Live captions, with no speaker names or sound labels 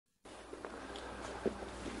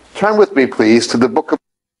Turn with me, please, to the book of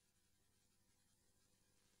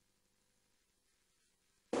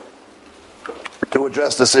to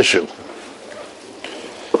address this issue.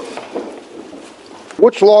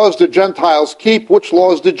 Which laws do Gentiles keep? Which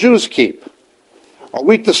laws do Jews keep? Are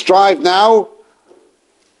we to strive now?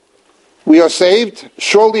 We are saved.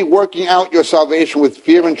 Surely working out your salvation with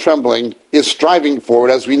fear and trembling is striving for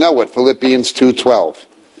it as we know it. Philippians 2:12.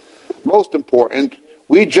 Most important,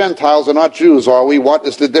 we Gentiles are not Jews, are we? What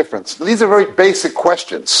is the difference? These are very basic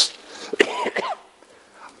questions.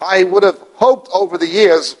 I would have hoped over the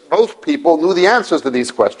years most people knew the answers to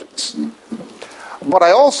these questions. But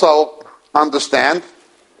I also understand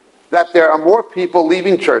that there are more people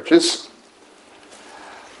leaving churches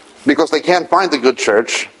because they can't find a good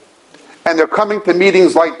church, and they're coming to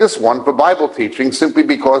meetings like this one for Bible teaching simply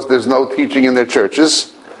because there's no teaching in their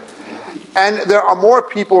churches. And there are more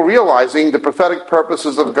people realizing the prophetic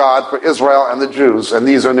purposes of God for Israel and the Jews, and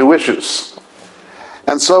these are new issues.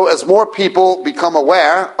 And so as more people become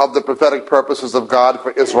aware of the prophetic purposes of God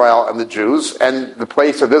for Israel and the Jews, and the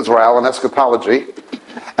place of Israel in eschatology,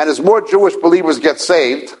 and as more Jewish believers get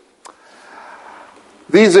saved,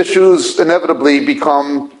 these issues inevitably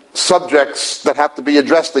become subjects that have to be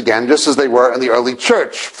addressed again, just as they were in the early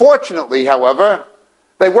church. Fortunately, however,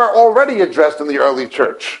 they were already addressed in the early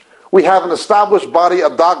church. We have an established body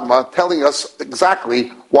of dogma telling us exactly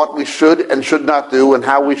what we should and should not do and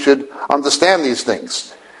how we should understand these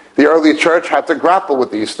things. The early church had to grapple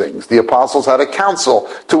with these things. The apostles had a council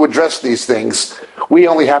to address these things. We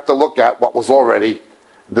only have to look at what was already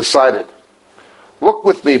decided. Look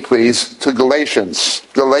with me, please, to Galatians.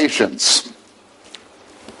 Galatians.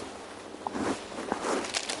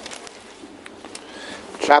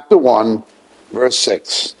 Chapter 1, verse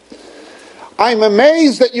 6. I'm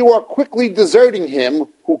amazed that you are quickly deserting him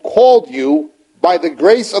who called you by the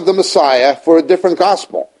grace of the Messiah for a different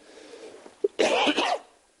gospel,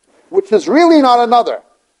 which is really not another.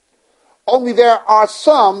 Only there are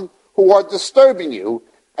some who are disturbing you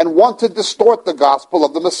and want to distort the gospel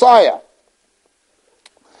of the Messiah.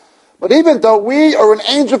 But even though we or an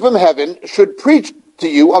angel from heaven should preach to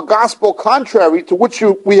you a gospel contrary to which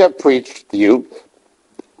we have preached to you,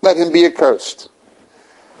 let him be accursed.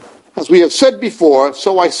 As we have said before,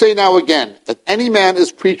 so I say now again, that any man is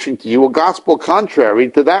preaching to you a gospel contrary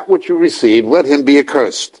to that which you receive, let him be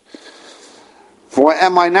accursed. For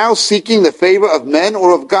am I now seeking the favor of men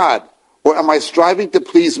or of God? Or am I striving to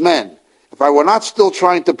please men? If I were not still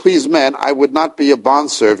trying to please men, I would not be a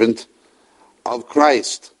bondservant of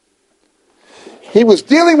Christ. He was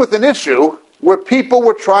dealing with an issue where people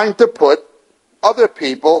were trying to put other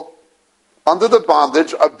people under the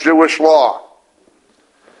bondage of Jewish law.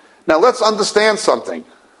 Now let's understand something.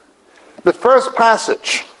 The first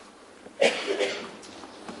passage,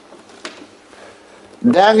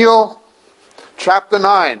 Daniel chapter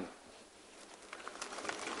 9.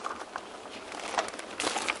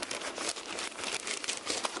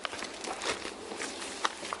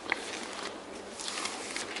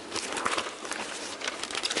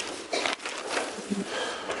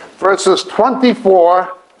 Verses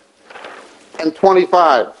 24 and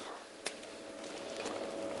 25.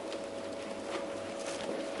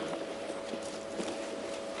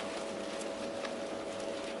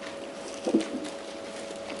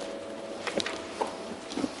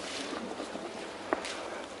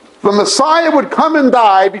 The Messiah would come and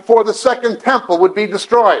die before the second temple would be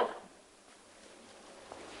destroyed.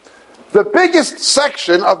 The biggest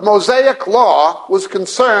section of Mosaic law was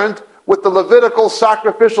concerned with the Levitical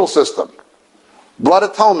sacrificial system, blood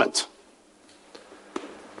atonement.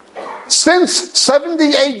 Since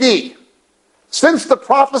 70 AD, since the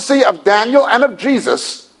prophecy of Daniel and of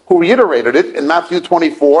Jesus, who reiterated it in Matthew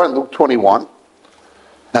 24 and Luke 21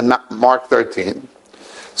 and Mark 13,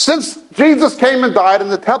 since Jesus came and died and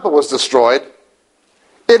the temple was destroyed,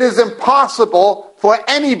 it is impossible for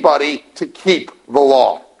anybody to keep the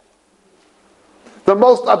law. The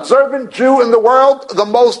most observant Jew in the world, the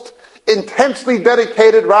most intensely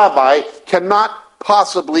dedicated rabbi, cannot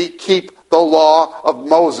possibly keep the law of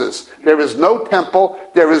Moses. There is no temple,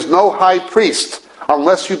 there is no high priest,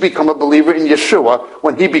 unless you become a believer in Yeshua,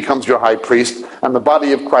 when he becomes your high priest, and the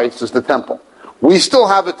body of Christ is the temple. We still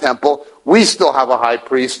have a temple, we still have a high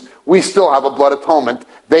priest, we still have a blood atonement.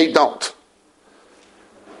 They don't.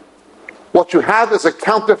 What you have is a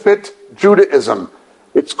counterfeit Judaism.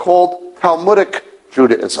 It's called Talmudic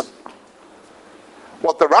Judaism.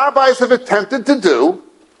 What the rabbis have attempted to do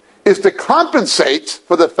is to compensate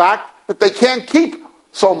for the fact that they can't keep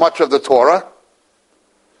so much of the Torah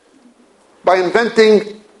by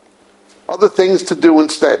inventing other things to do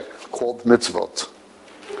instead, called mitzvot.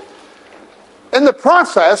 In In the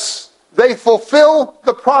process, they fulfill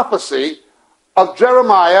the prophecy of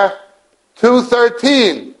Jeremiah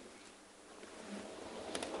 2:13.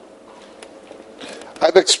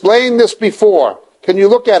 I've explained this before. Can you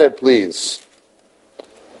look at it, please?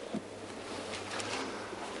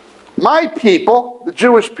 My people, the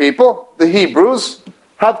Jewish people, the Hebrews,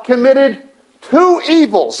 have committed two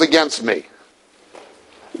evils against me.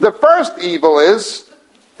 The first evil is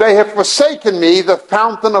they have forsaken me, the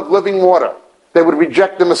fountain of living water. They would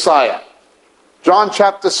reject the Messiah. John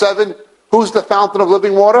chapter 7, who's the fountain of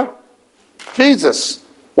living water? Jesus.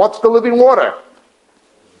 What's the living water?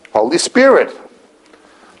 Holy Spirit.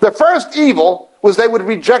 The first evil was they would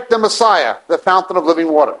reject the Messiah, the fountain of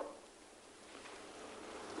living water.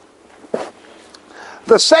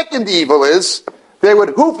 The second evil is they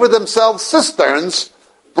would hoop for themselves cisterns,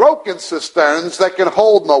 broken cisterns that can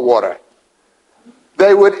hold no water.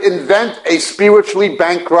 They would invent a spiritually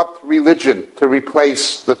bankrupt religion to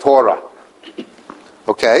replace the Torah.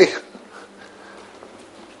 Okay?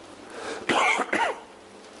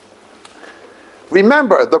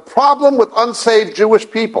 Remember, the problem with unsaved Jewish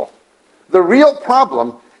people, the real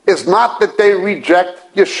problem is not that they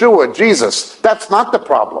reject Yeshua, Jesus. That's not the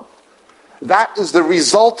problem. That is the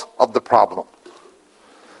result of the problem.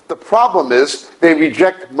 The problem is they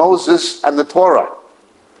reject Moses and the Torah.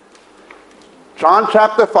 John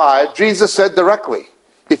chapter 5, Jesus said directly,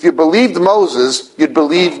 if you believed Moses, you'd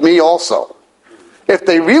believe me also. If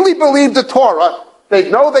they really believed the Torah,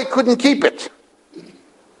 they'd know they couldn't keep it.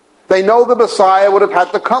 They know the Messiah would have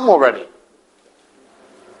had to come already.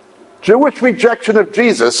 Jewish rejection of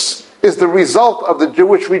Jesus is the result of the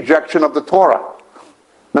Jewish rejection of the Torah.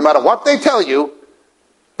 No matter what they tell you,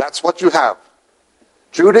 that's what you have.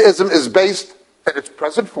 Judaism is based in its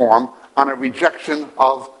present form on a rejection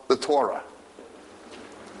of the Torah.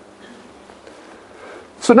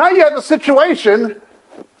 So now you have a situation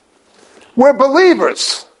where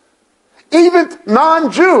believers, even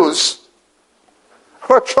non-Jews,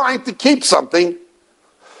 are trying to keep something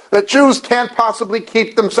that Jews can't possibly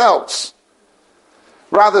keep themselves.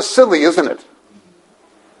 Rather silly, isn't it?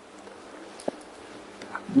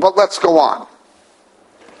 But let's go on.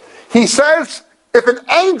 He says, if an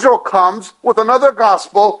angel comes with another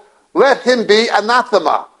gospel, let him be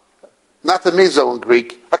anathema. Anathemizo in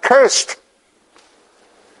Greek, accursed.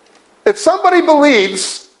 If somebody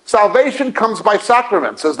believes salvation comes by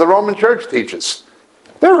sacraments, as the Roman Church teaches,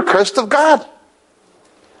 they're accursed of God.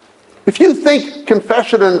 If you think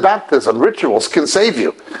confession and baptism rituals can save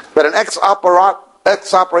you, that an ex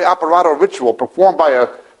operato ritual performed by a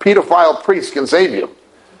pedophile priest can save you,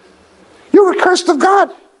 you're accursed of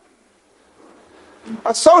God.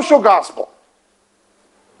 A social gospel,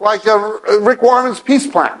 like Rick Warren's peace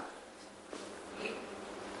plan.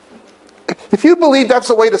 If you believe that's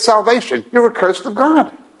the way to salvation, you're accursed of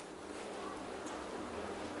God.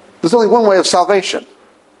 There's only one way of salvation.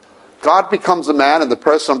 God becomes a man in the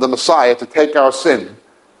person of the Messiah to take our sin.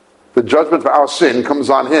 The judgment for our sin comes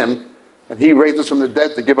on him, and he raises from the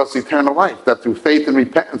dead to give us eternal life. That through faith and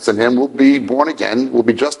repentance in him, we'll be born again, we'll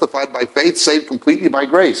be justified by faith, saved completely by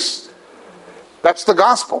grace. That's the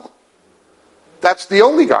gospel. That's the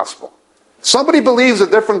only gospel. Somebody believes a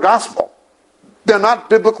different gospel, they're not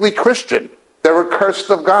biblically Christian. They're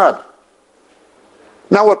accursed of God.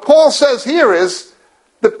 Now what Paul says here is,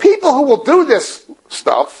 the people who will do this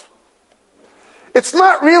stuff, it's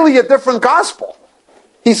not really a different gospel.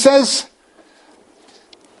 He says,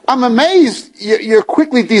 I'm amazed you're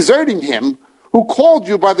quickly deserting him who called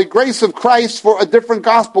you by the grace of Christ for a different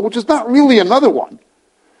gospel, which is not really another one.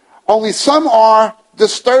 Only some are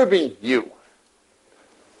disturbing you.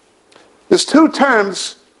 There's two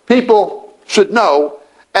terms people should know,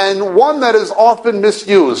 and one that is often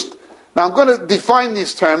misused. Now I'm going to define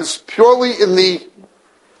these terms purely in the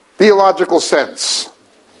theological sense.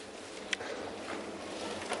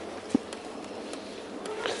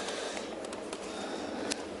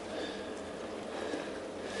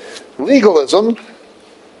 Legalism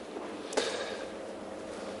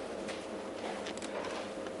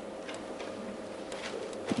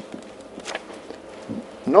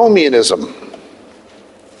Nomianism.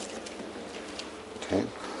 Okay.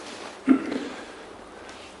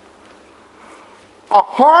 A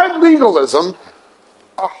hard legalism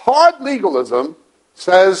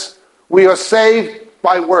says we are saved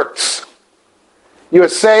by works. You are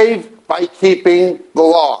saved by keeping the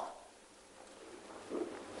law.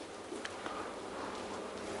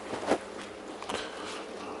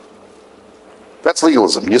 That's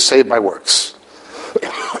legalism. You're saved by works.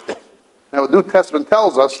 Now, the New Testament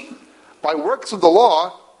tells us, by works of the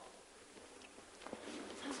law,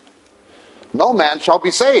 no man shall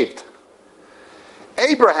be saved.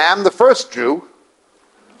 Abraham, the first Jew,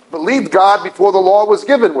 believed God before the law was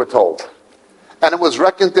given, we're told. And it was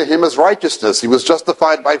reckoned to him as righteousness. He was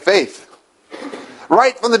justified by faith.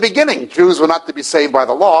 Right from the beginning, Jews were not to be saved by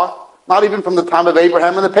the law, not even from the time of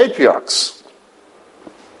Abraham and the patriarchs.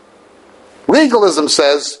 Legalism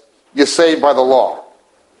says you're saved by the law.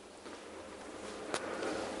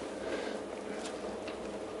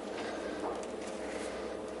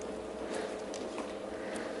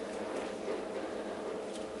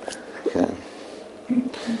 Okay.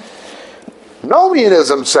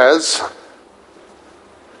 Nomianism says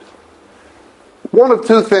one of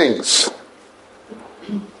two things.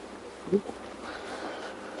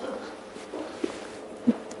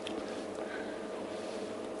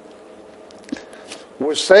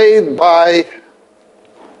 We're saved by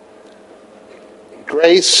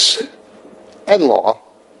grace and law.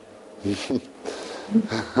 It's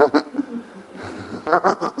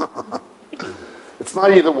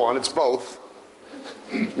not either one, it's both.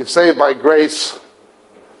 You're saved by grace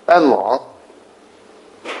and law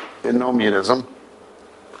in Nomianism.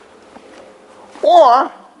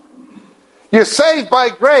 Or you're saved by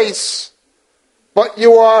grace, but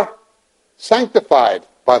you are sanctified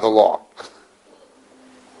by the law.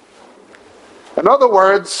 In other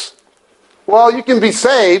words, well, you can be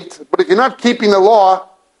saved, but if you're not keeping the law,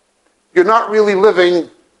 you're not really living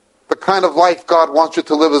the kind of life God wants you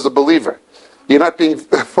to live as a believer. You're not being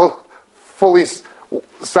fully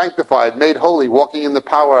sanctified, made holy, walking in the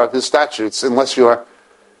power of His statutes, unless you are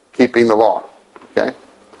keeping the law. Okay?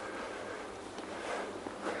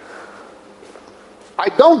 I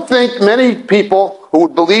don't think many people who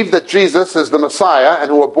would believe that Jesus is the Messiah and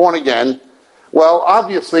who are born again, well,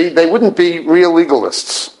 obviously, they wouldn't be real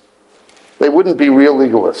legalists. They wouldn't be real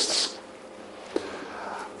legalists.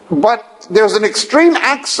 But there's an extreme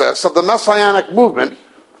access of the Messianic movement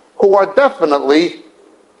who are definitely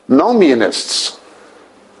Nomianists.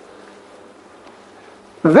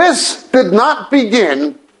 This did not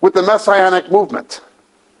begin with the Messianic movement.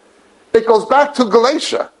 It goes back to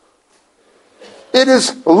Galatia. It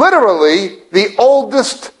is literally the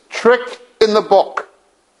oldest trick in the book,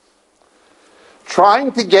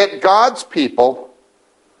 trying to get God's people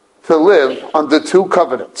to live under two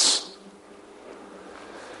covenants.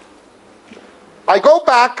 I go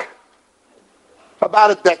back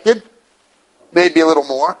about a decade, maybe a little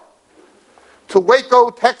more, to Waco,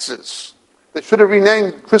 Texas. They should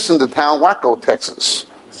have christened the town Waco, Texas.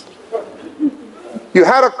 You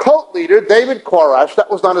had a cult leader, David Prasch.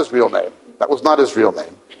 That was not his real name. That was not his real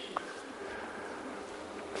name.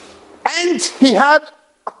 And he had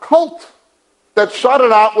a cult that shot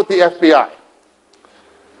it out with the FBI.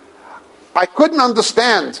 I couldn't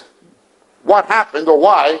understand what happened or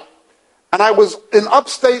why, and I was in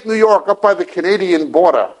upstate New York, up by the Canadian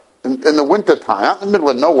border, in the wintertime, out in the middle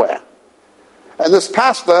of nowhere. And this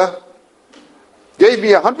pastor gave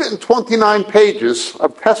me 129 pages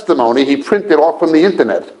of testimony he printed off from the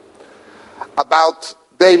internet about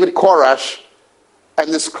David Prasch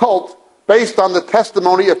and this cult based on the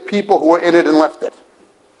testimony of people who were in it and left it.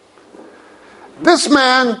 This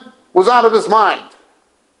man was out of his mind.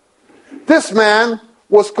 This man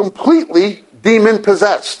was completely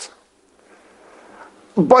demon-possessed.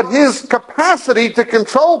 But his capacity to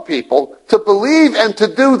control people, to believe and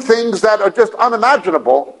to do things that are just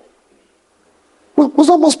unimaginable, was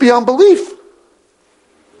almost beyond belief.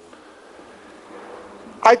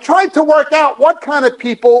 I tried to work out what kind of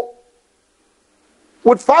people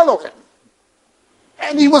would follow him.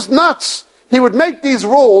 And he was nuts. He would make these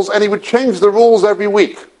rules and he would change the rules every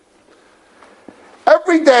week.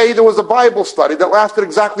 Every day there was a Bible study that lasted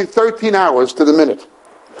exactly 13 hours to the minute.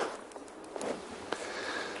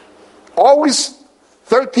 Always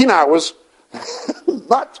 13 hours,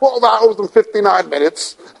 not 12 hours and 59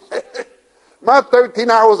 minutes, not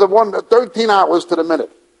 13 hours of 13 hours to the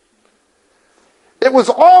minute. It was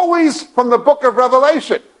always from the book of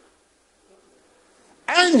Revelation.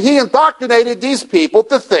 And he indoctrinated these people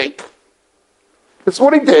to think, that's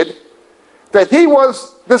what he did, that he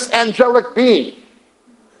was this angelic being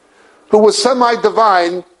who was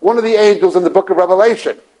semi-divine, one of the angels in the book of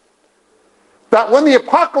Revelation. That when the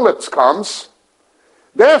apocalypse comes,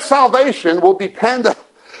 their salvation will depend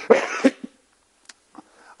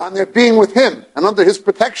on their being with him and under his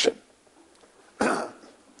protection.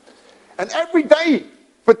 And every day,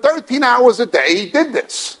 for 13 hours a day, he did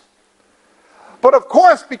this. But of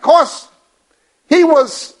course, because he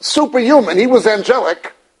was superhuman, he was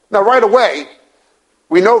angelic, now right away,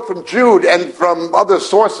 we know from Jude and from other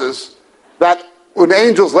sources that when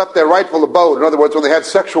angels left their rightful abode, in other words, when they had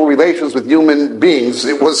sexual relations with human beings,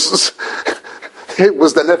 it was It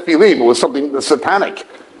was the Nephilim. It was something satanic.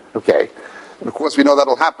 Okay? And of course, we know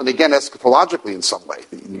that'll happen again eschatologically in some way.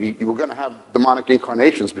 You were going to have demonic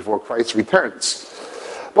incarnations before Christ returns.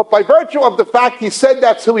 But by virtue of the fact he said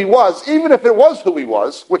that's who he was, even if it was who he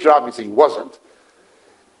was, which obviously he wasn't,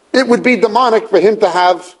 it would be demonic for him to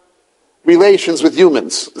have relations with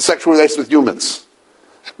humans, sexual relations with humans.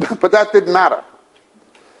 But that didn't matter.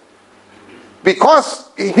 Because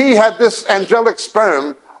he had this angelic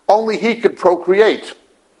sperm, only he could procreate.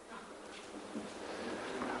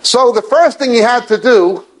 So the first thing he had to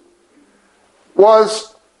do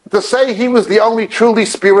was to say he was the only truly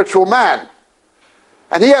spiritual man.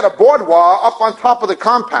 And he had a boudoir up on top of the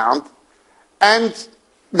compound, and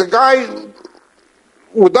the guy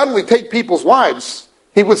would not only take people's wives,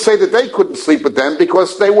 he would say that they couldn't sleep with them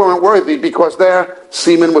because they weren't worthy, because their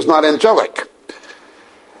semen was not angelic.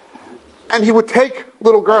 And he would take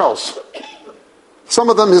little girls, some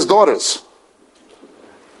of them his daughters,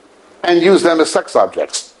 and use them as sex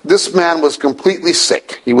objects. This man was completely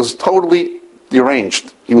sick. He was totally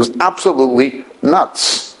deranged. He was absolutely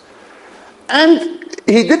nuts. And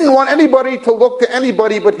he didn't want anybody to look to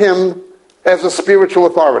anybody but him as a spiritual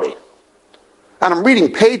authority. And I'm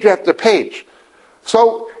reading page after page.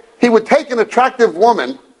 So he would take an attractive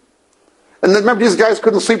woman, and then remember, these guys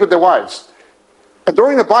couldn't sleep with their wives. And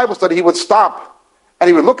during the Bible study, he would stop, and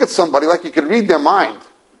he would look at somebody like he could read their mind,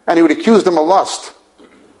 and he would accuse them of lust.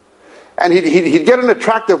 And he'd get an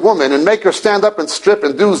attractive woman and make her stand up and strip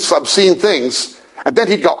and do obscene things, and then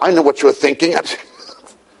he'd go, I know what you're thinking.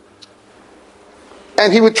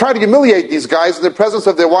 And he would try to humiliate these guys in the presence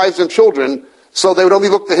of their wives and children, so they would only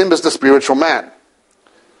look to him as the spiritual man.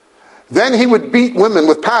 Then he would beat women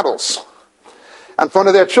with paddles in front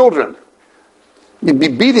of their children. He'd be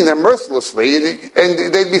beating them mercilessly,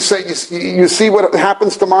 and they'd be saying, you see what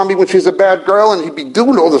happens to mommy when she's a bad girl? And he'd be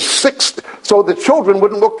doing all the sick, so the children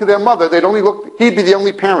wouldn't look to their mother. He'd be the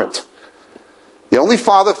only parent. The only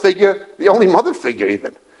father figure, the only mother figure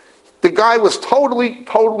even. The guy was totally,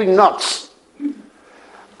 totally nuts.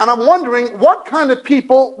 And I'm wondering what kind of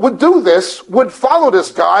people would do this, would follow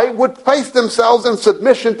this guy, would place themselves in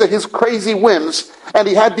submission to his crazy whims, and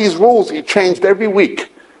he had these rules he changed every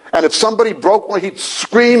week. And if somebody broke one, he'd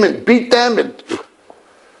scream and beat them. And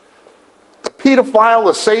a pedophile,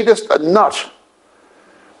 a sadist, a nut.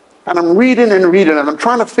 And I'm reading, and I'm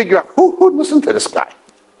trying to figure out who'd listen to this guy.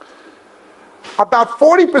 About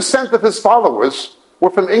 40% of his followers were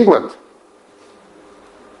from England.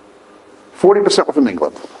 40% were from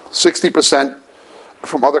England. 60%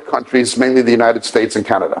 from other countries, mainly the United States and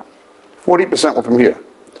Canada. 40% were from here.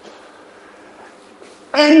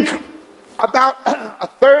 And about a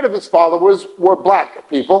third of his followers were black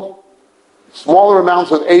people. Smaller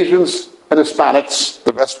amounts of Asians and Hispanics.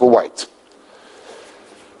 The rest were white.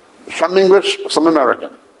 Some English, some American.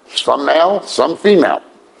 Some male, some female.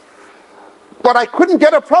 But I couldn't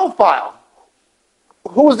get a profile.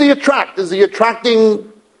 Who does he attract? Is he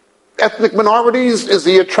attracting ethnic minorities? Is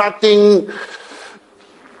he attracting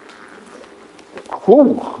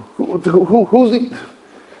who's he?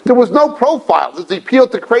 There was no profile. Does he appeal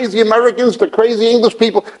to crazy Americans, to crazy English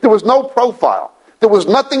people? There was no profile. There was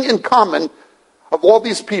nothing in common of all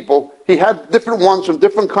these people. He had different ones from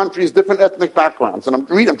different countries, different ethnic backgrounds. And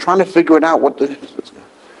I'm trying to figure it out.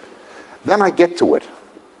 Then I get to it.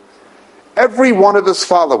 Every one of his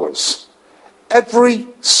followers, every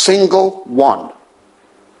single one,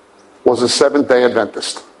 was a Seventh-day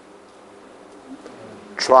Adventist,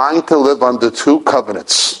 trying to live under two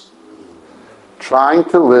covenants. Trying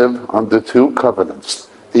to live under two covenants.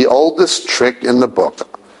 The oldest trick in the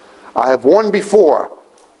book. I have warned before,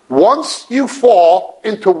 once you fall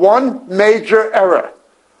into one major error,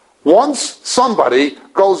 once somebody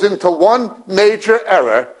goes into one major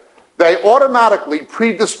error, they automatically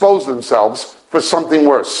predispose themselves for something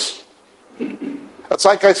worse. That's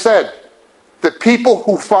like I said, the people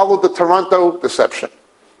who follow the Toronto deception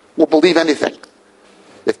will believe anything.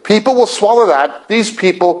 If people will swallow that, these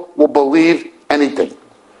people will believe anything.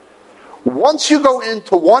 Once you go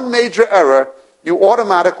into one major error, you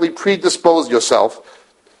automatically predispose yourself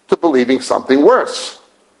to believing something worse.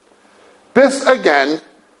 This, again,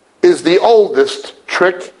 is the oldest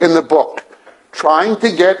trick in the book, trying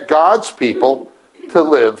to get God's people to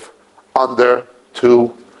live under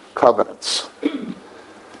two covenants.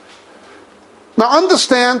 Now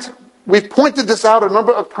understand, we've pointed this out a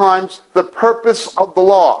number of times, the purpose of the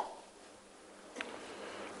law.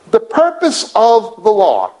 The purpose of the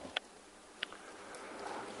law.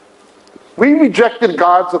 We rejected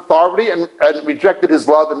God's authority and rejected his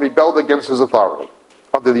love and rebelled against his authority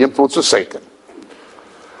under the influence of Satan.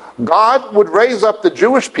 God would raise up the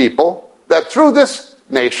Jewish people, that through this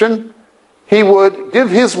nation, he would give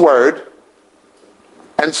his word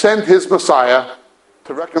and send his Messiah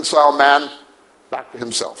to reconcile man back to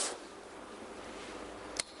himself.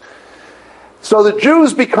 So the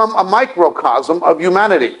Jews become a microcosm of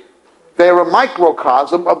humanity. They are a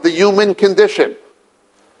microcosm of the human condition.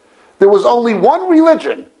 There was only one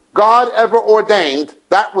religion God ever ordained.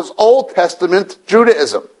 That was Old Testament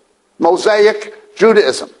Judaism, Mosaic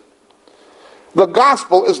Judaism. The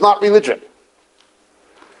gospel is not religion.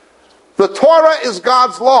 The Torah is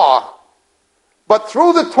God's law, but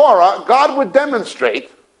through the Torah, God would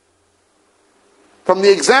demonstrate, from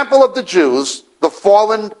the example of the Jews, the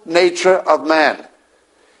fallen nature of man.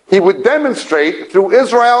 He would demonstrate through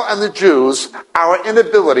Israel and the Jews our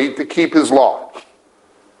inability to keep his law.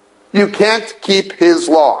 You can't keep his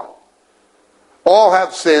law. All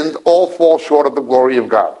have sinned, all fall short of the glory of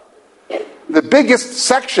God. The biggest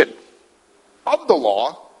section of the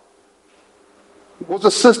law was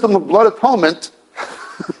a system of blood atonement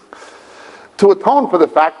to atone for the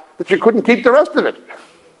fact that you couldn't keep the rest of it.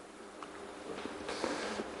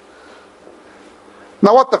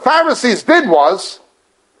 Now what the Pharisees did was,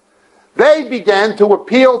 they began to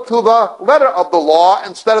appeal to the letter of the law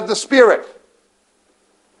instead of the spirit.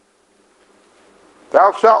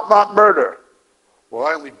 Thou shalt not murder. Well,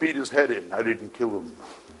 I only beat his head in. I didn't kill him.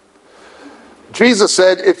 Jesus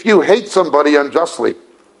said, if you hate somebody unjustly,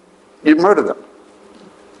 you murder them.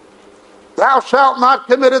 Thou shalt not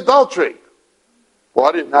commit adultery. Well,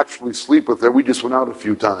 I didn't actually sleep with her. We just went out a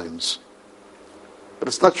few times. But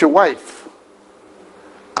it's not your wife.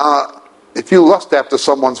 If you lust after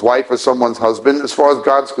someone's wife or someone's husband, as far as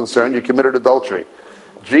God's concerned, you committed adultery.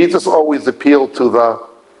 Jesus always appealed to the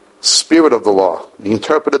spirit of the law. He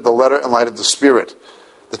interpreted the letter in light of the spirit.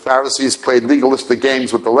 The Pharisees played legalistic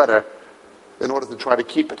games with the letter in order to try to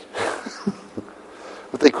keep it.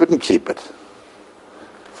 But they couldn't keep it.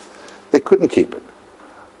 They couldn't keep it.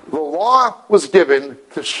 The law was given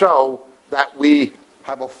to show that we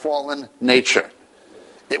have a fallen nature.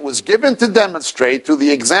 It was given to demonstrate through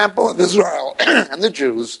the example of Israel and the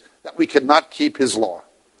Jews that we could not keep his law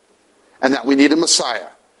and that we need a Messiah.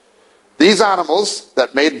 These animals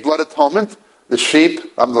that made blood atonement, the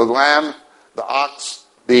sheep, the lamb, the ox,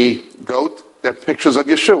 the goat, they're pictures of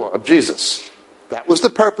Yeshua, of Jesus. That was the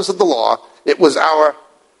purpose of the law. It was our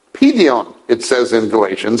pedion, it says in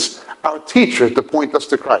Galatians, our teacher to point us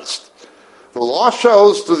to Christ. The law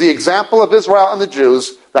shows through the example of Israel and the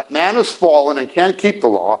Jews that man is fallen and can't keep the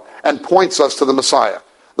law and points us to the Messiah,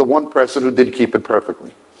 the one person who did keep it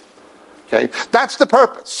perfectly. Okay? That's the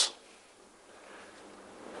purpose.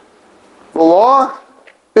 The law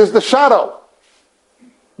is the shadow.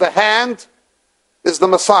 The hand is the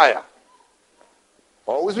Messiah.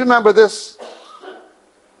 Always remember this.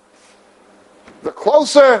 The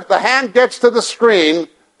closer the hand gets to the screen,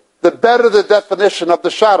 the better the definition of the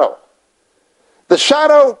shadow. The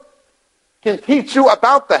shadow can teach you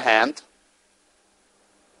about the hand,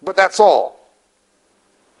 but that's all.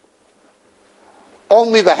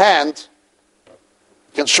 Only the hand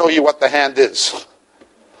can show you what the hand is.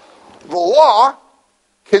 The law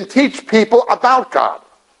can teach people about God.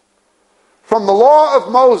 From the law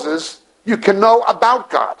of Moses, you can know about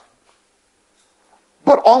God.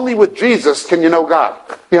 But only with Jesus can you know God.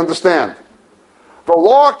 You understand? The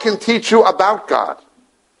law can teach you about God.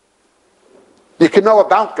 You can know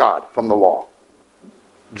about God from the law.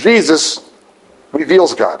 Jesus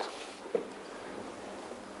reveals God.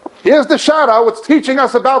 Here's the shadow. It's teaching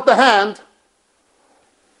us about the hand.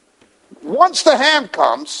 Once the hand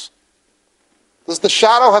comes, does the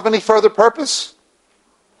shadow have any further purpose?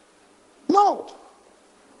 No.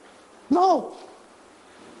 No.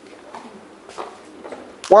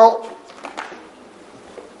 Well,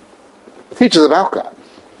 it teaches about God.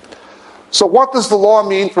 So what does the law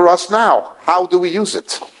mean for us now? How do we use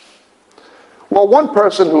it? Well, one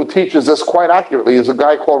person who teaches this quite accurately is a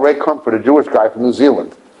guy called Ray Comfort, a Jewish guy from New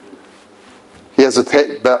Zealand. He has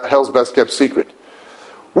hell's best kept secret.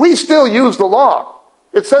 We still use the law.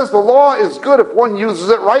 It says the law is good if one uses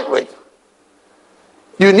it rightly.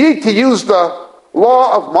 You need to use the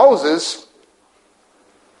law of Moses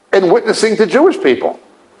in witnessing to Jewish people.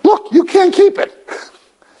 Look, you can't keep it.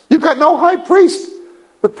 You've got no high priest.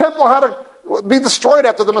 The temple had to be destroyed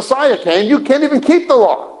after the Messiah came. You can't even keep the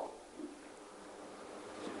law.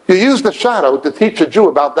 You use the shadow to teach a Jew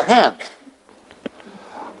about the hand.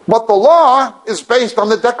 But the law is based on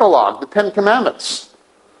the Decalogue, the Ten Commandments.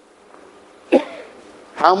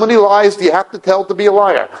 How many lies do you have to tell to be a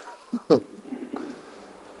liar?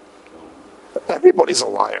 Everybody's a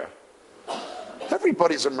liar.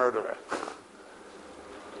 Everybody's a murderer.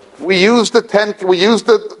 We use the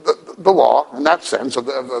the law, in that sense, of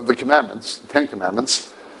the commandments, the Ten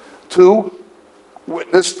Commandments, to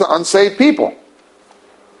witness to unsaved people,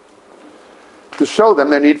 to show them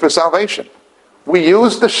their need for salvation. We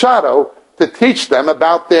use the shadow to teach them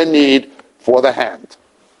about their need for the hand.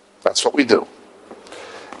 That's what we do.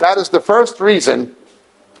 That is the first reason,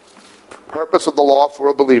 purpose of the law for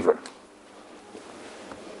a believer.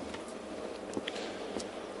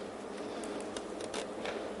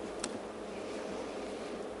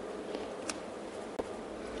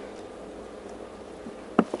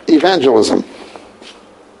 Evangelism.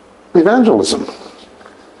 Evangelism.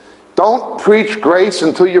 Don't preach grace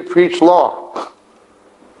until you preach law.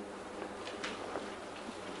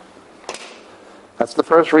 That's the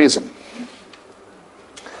first reason.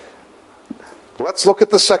 Let's look at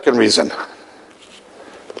the second reason.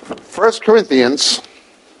 1 Corinthians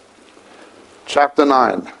chapter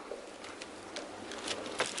 9.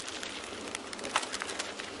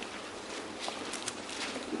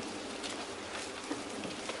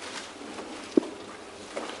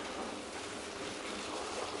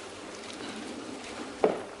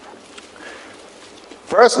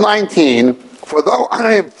 Verse 19, for though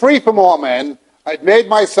I am free from all men, I've made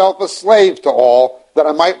myself a slave to all, that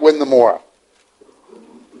I might win the more.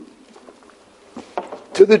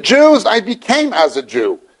 To the Jews I became as a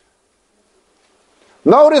Jew.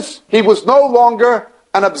 Notice he was no longer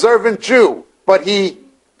an observant Jew, but he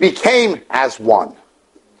became as one,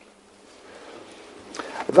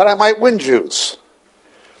 that I might win Jews.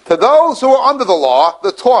 To those who are under the law,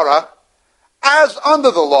 the Torah, as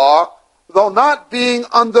under the law, though not being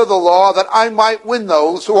under the law, that I might win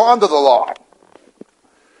those who are under the law.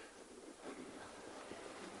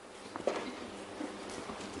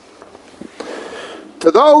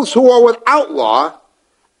 To those who are without law,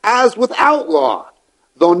 as without law,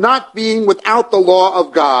 though not being without the law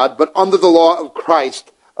of God, but under the law of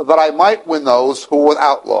Christ, that I might win those who are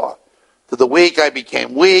without law. To the weak I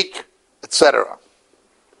became weak, etc.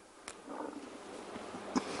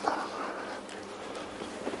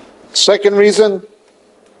 Second reason,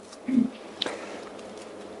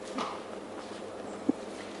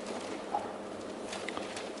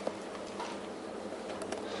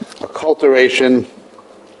 acculturation,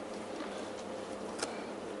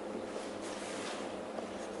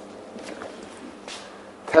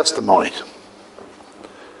 testimony.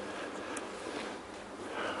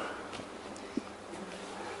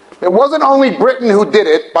 It wasn't only Britain who did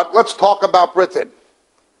it, but let's talk about Britain.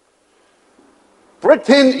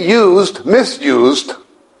 Britain misused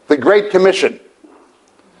the Great Commission.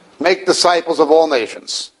 Make disciples of all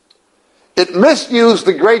nations. It misused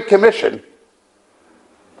the Great Commission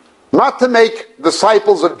not to make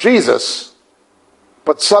disciples of Jesus,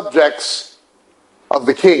 but subjects of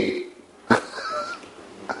the King.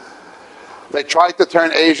 They tried to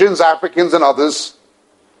turn Asians, Africans, and others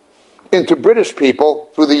into British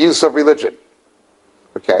people through the use of religion.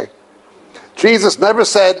 Okay? Jesus never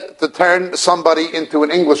said to turn somebody into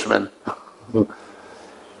an Englishman.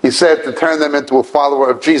 He said to turn them into a follower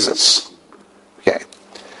of Jesus. Okay.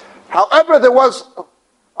 However, there was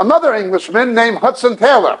another Englishman named Hudson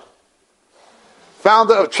Taylor,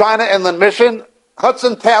 founder of China Inland Mission.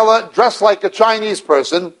 Hudson Taylor dressed like a Chinese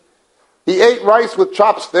person. He ate rice with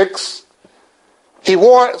chopsticks. He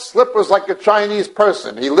wore slippers like a Chinese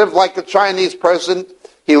person. He lived like a Chinese person.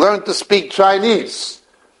 He learned to speak Chinese.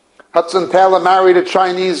 Hudson Taylor married a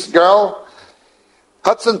Chinese girl.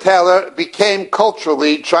 Hudson Taylor became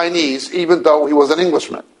culturally Chinese, even though he was an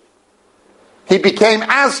Englishman. He became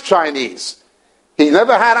as Chinese. He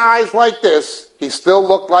never had eyes like this. He still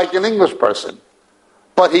looked like an English person.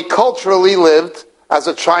 But he culturally lived as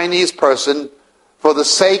a Chinese person for the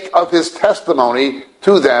sake of his testimony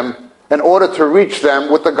to them, in order to reach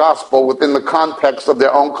them with the gospel within the context of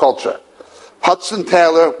their own culture. Hudson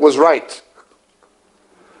Taylor was right.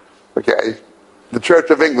 Okay? The Church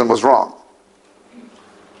of England was wrong.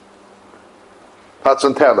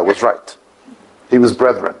 Hudson Taylor was right. He was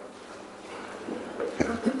brethren.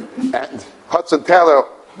 And Hudson Taylor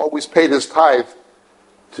always paid his tithe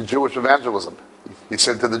to Jewish evangelism. He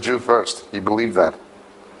said to the Jew first. He believed that.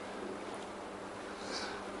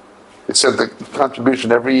 He said the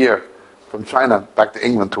contribution every year from China back to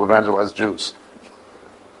England to evangelize Jews.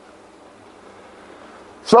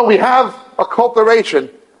 So we have acculturation.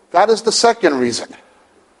 That is the second reason.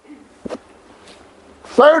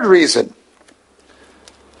 Third reason.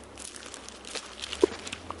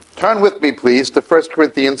 Turn with me, please, to 1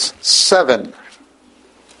 Corinthians 7.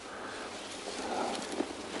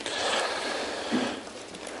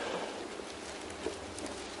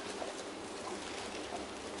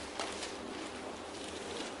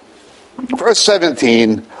 Verse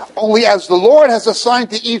 17, Only as the Lord has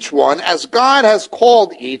assigned to each one, as God has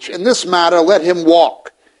called each, in this matter let him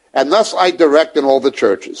walk. And thus I direct in all the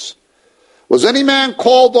churches. Was any man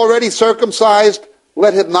called already circumcised?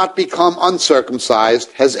 Let him not become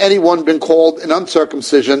uncircumcised. Has anyone been called in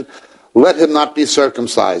uncircumcision? Let him not be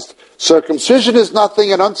circumcised. Circumcision is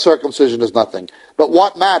nothing and uncircumcision is nothing. But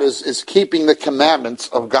what matters is keeping the commandments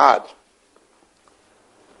of God.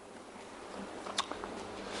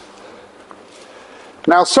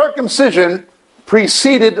 Now, circumcision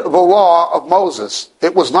preceded the law of Moses.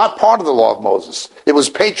 It was not part of the law of Moses. It was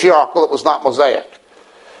patriarchal, it was not Mosaic.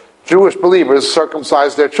 Jewish believers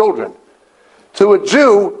circumcised their children. To a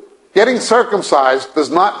Jew, getting circumcised does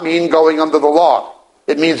not mean going under the law.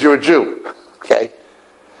 It means you're a Jew. Okay?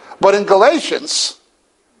 But in Galatians,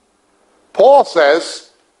 Paul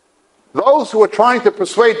says, those who are trying to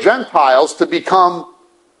persuade Gentiles to become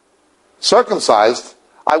circumcised,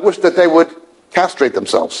 I wish that they would castrate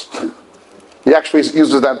themselves. He actually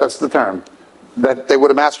uses that's the term, that they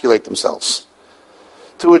would emasculate themselves.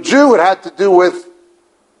 To a Jew, it had to do with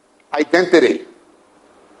identity.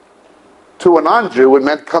 To a non-Jew, it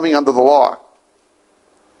meant coming under the law.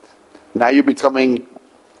 Now you're becoming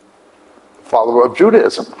a follower of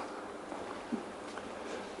Judaism.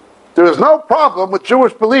 There is no problem with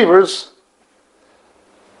Jewish believers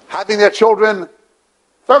having their children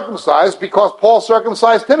circumcised because Paul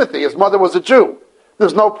circumcised Timothy. His mother was a Jew.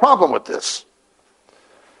 There's no problem with this.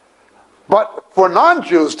 But for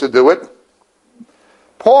non-Jews to do it,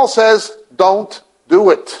 Paul says, don't do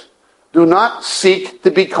it. Do not seek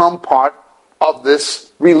to become part of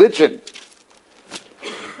this religion.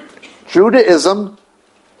 Judaism,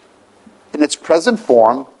 in its present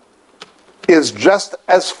form, is just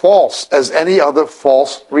as false as any other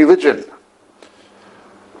false religion.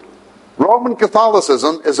 Roman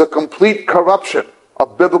Catholicism is a complete corruption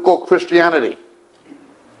of biblical Christianity.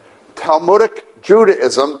 Talmudic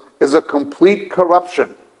Judaism is a complete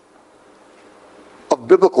corruption of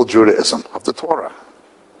biblical Judaism, of the Torah.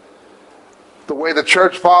 The way the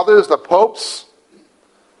church fathers, the popes,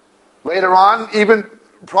 later on, even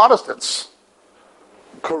Protestants,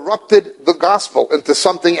 corrupted the gospel into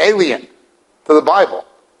something alien to the Bible.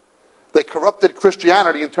 They corrupted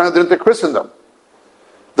Christianity and turned it into Christendom.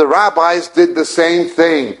 The rabbis did the same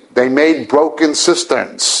thing. They made broken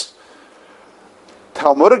cisterns.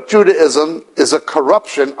 Talmudic Judaism is a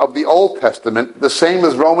corruption of the Old Testament, the same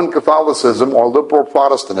as Roman Catholicism or liberal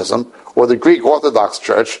Protestantism or the Greek Orthodox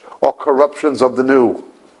Church or corruptions of the New.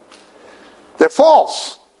 They're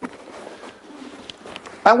false.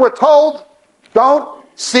 And we're told, don't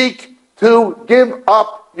seek to give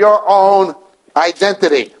up your own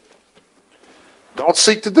identity. Don't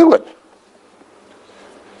seek to do it.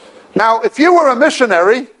 Now, if you were a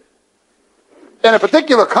missionary in a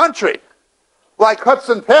particular country, like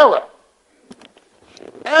Hudson Taylor,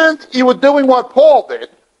 and you were doing what Paul did,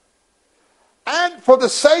 and for the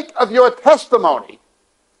sake of your testimony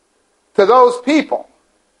to those people,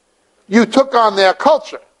 you took on their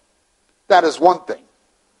culture, that is one thing.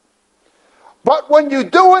 But when you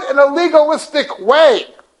do it in a legalistic way,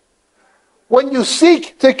 when you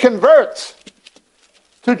seek to convert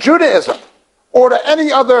to Judaism or to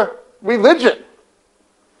any other religion,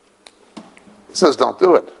 it says don't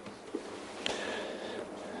do it.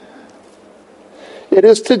 It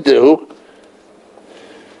is to do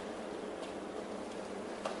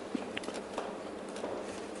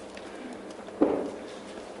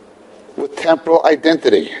with temporal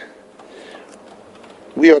identity.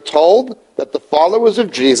 We are told that the followers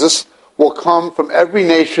of Jesus will come from every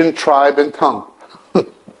nation, tribe, and tongue.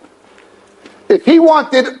 If he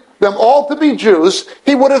wanted them all to be Jews,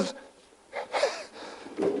 he would have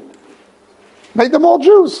made them all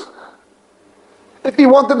Jews. If he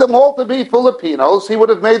wanted them all to be Filipinos, he would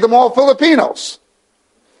have made them all Filipinos.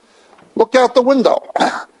 Look out the window.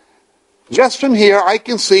 Just from here, I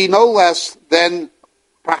can see no less than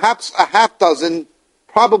perhaps a half dozen,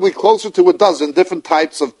 probably closer to a dozen different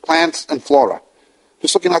types of plants and flora.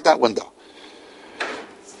 Just looking out that window.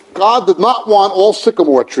 God did not want all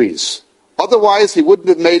sycamore trees. Otherwise, he wouldn't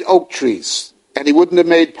have made oak trees. And he wouldn't have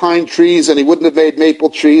made pine trees, and he wouldn't have made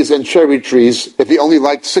maple trees and cherry trees if he only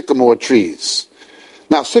liked sycamore trees.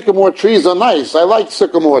 Now, sycamore trees are nice. I like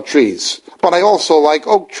sycamore trees. But I also like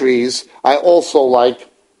oak trees. I also like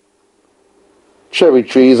cherry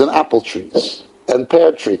trees and apple trees and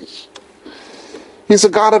pear trees. He's a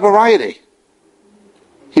God of variety.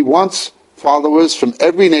 He wants followers from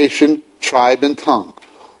every nation, tribe, and tongue.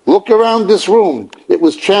 Look around this room. It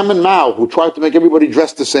was Chairman Mao who tried to make everybody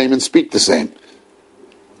dress the same and speak the same.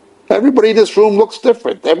 Everybody in this room looks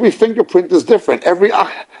different. Every fingerprint is different. Every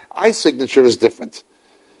eye signature is different.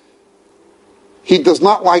 He does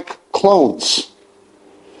not like clones.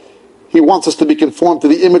 He wants us to be conformed to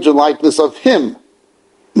the image and likeness of Him,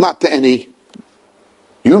 not to any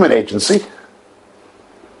human agency.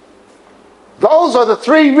 Those are the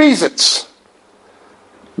three reasons.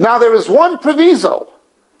 Now there is one proviso.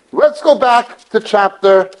 Let's go back to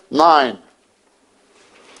chapter 9.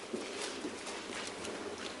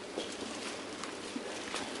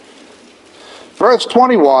 Verse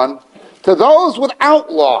 21, to those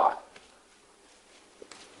without law.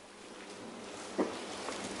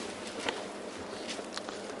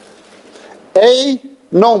 A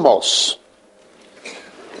nomos.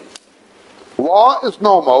 Law is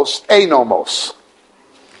nomos, a nomos.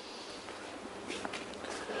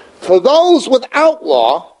 For those without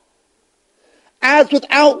law, as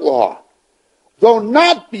without law, though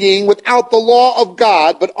not being without the law of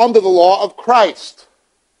God, but under the law of Christ.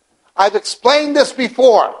 I've explained this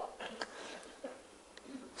before.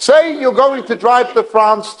 Say you're going to drive to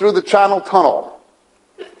France through the Channel Tunnel.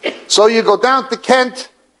 So you go down to Kent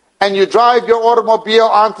and you drive your automobile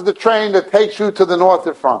onto the train that takes you to the north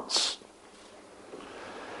of France.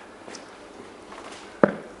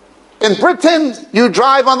 In Britain, you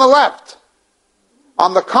drive on the left.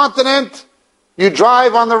 On the continent, you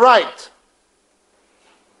drive on the right.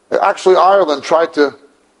 Actually, Ireland tried to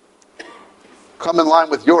come in line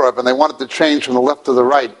with Europe, and they wanted to change from the left to the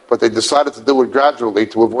right, but they decided to do it gradually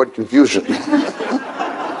to avoid confusion.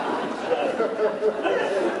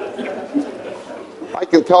 I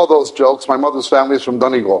can tell those jokes. My mother's family is from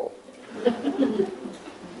Donegal.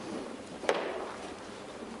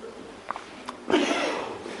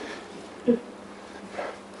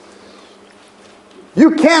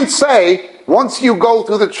 You can't say, once you go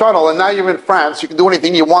through the tunnel and now you're in France, you can do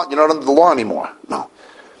anything you want, you're not under the law anymore. No.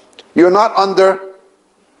 You're not under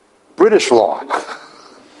British law.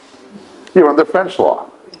 You're under French law.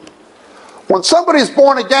 When somebody's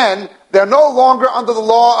born again, they're no longer under the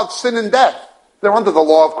law of sin and death. They're under the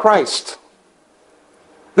law of Christ.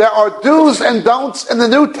 There are do's and don'ts in the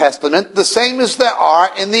New Testament, the same as there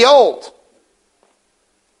are in the Old.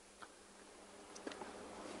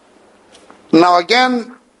 Now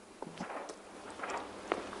again,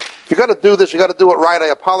 if you got to do this, you got to do it right. I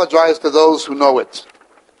apologize to those who know it.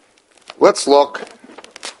 Let's look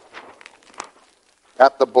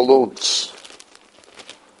at the balloons.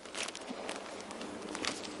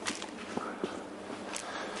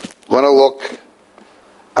 We're going to look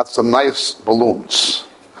at some nice balloons.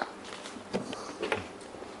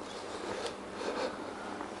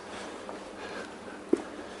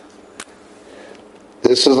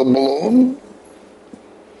 This is a balloon.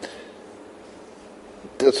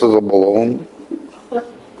 This is a balloon.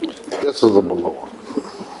 This is a balloon.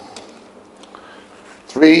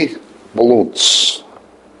 3 balloons.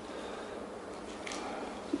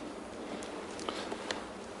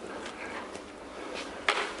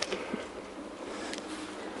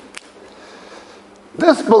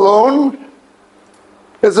 This balloon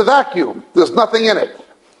is a vacuum. There's nothing in it.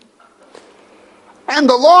 And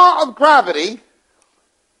the law of gravity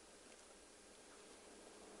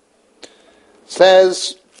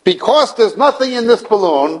says, because there's nothing in this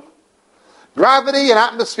balloon, gravity and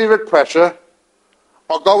atmospheric pressure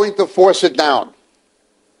are going to force it down.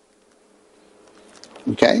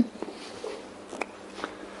 Okay?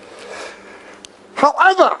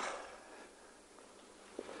 However,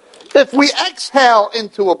 if we exhale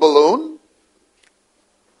into a balloon,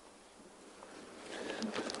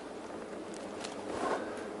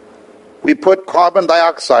 we put carbon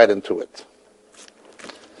dioxide into it.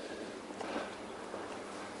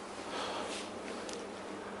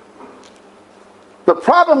 The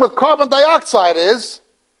problem with carbon dioxide is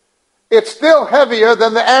it's still heavier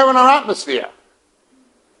than the air in our atmosphere.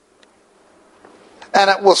 And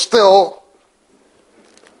it will still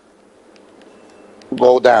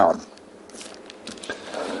go down.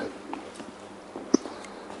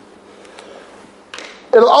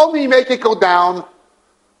 It'll only make it go down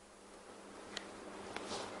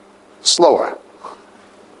slower.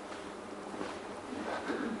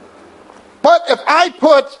 But if I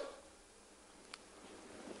put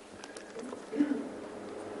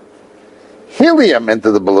helium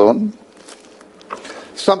into the balloon,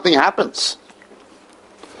 something happens.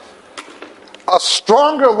 A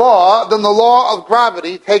stronger law than the law of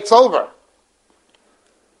gravity takes over.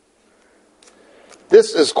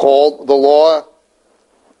 This is called the law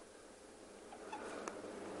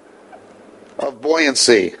of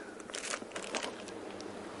buoyancy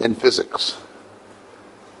in physics.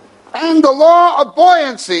 And the law of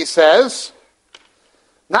buoyancy says,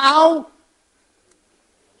 now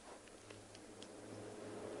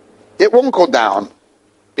it won't go down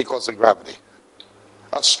because of gravity.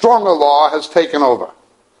 A stronger law has taken over.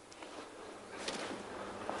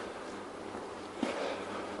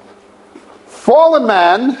 Fallen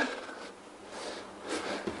man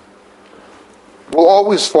will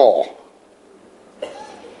always fall.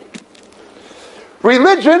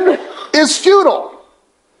 Religion is futile.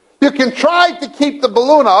 You can try to keep the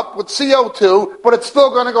balloon up with CO2, but it's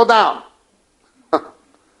still going to go down.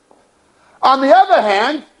 On the other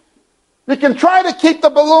hand, you can try to keep the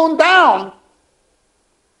balloon down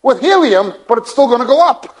with helium, but it's still going to go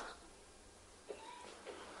up.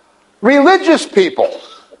 Religious people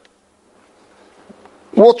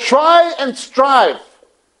will try and strive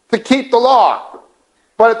to keep the law,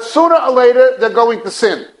 but sooner or later they're going to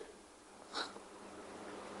sin.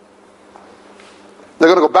 They're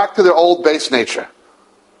going to go back to their old base nature.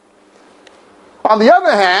 On the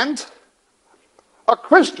other hand, a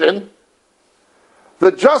Christian,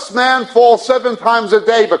 the just man falls 7 times a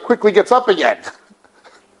day but quickly gets up again.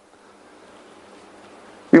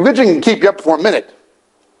 Religion can keep you up for a minute,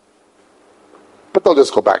 but they'll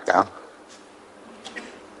just go back down.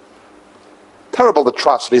 Terrible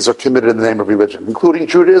atrocities are committed in the name of religion, including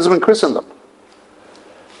Judaism and Christendom.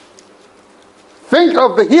 Think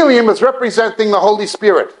of the helium as representing the Holy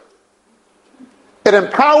Spirit. It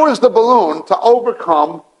empowers the balloon to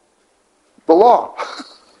overcome the law.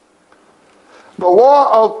 The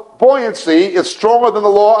law of buoyancy is stronger than the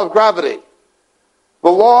law of gravity. The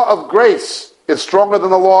law of grace is stronger than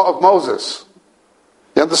the law of Moses.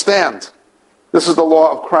 You understand? This is the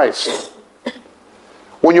law of Christ.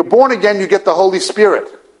 When you're born again, you get the Holy Spirit.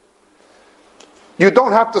 You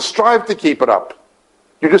don't have to strive to keep it up.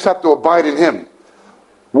 You just have to abide in Him.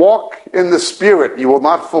 Walk in the Spirit. You will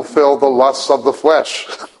not fulfill the lusts of the flesh.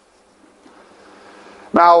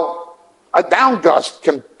 Now, a downgust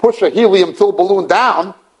can push a helium-filled balloon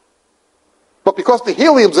down, but because the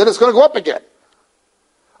helium's in it, it's going to go up again.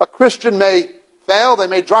 A Christian may fail. They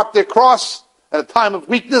may drop their cross at a time of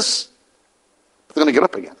weakness, but they're going to get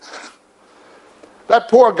up again. That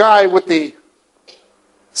poor guy with the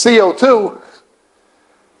CO2,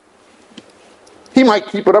 he might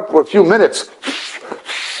keep it up for a few minutes.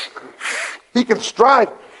 He can strive.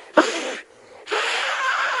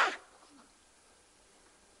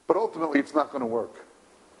 But ultimately, it's not going to work.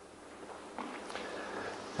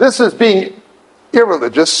 This is being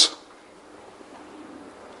irreligious.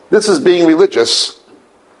 This is being religious.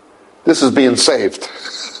 This is being saved.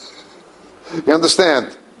 You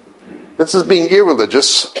understand? This is being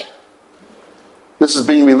irreligious. This is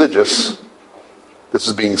being religious. This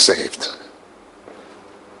is being saved.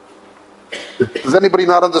 Does anybody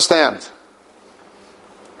not understand?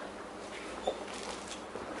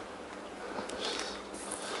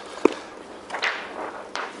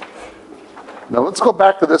 Now let's go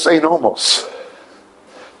back to this anomos.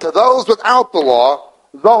 To those without the law,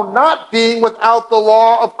 though not being without the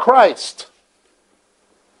law of Christ.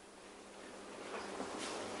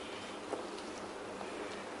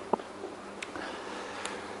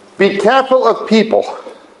 Be careful of people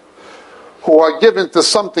who are given to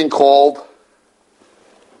something called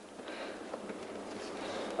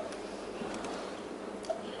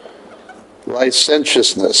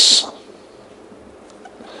licentiousness.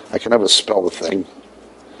 I can never spell the thing.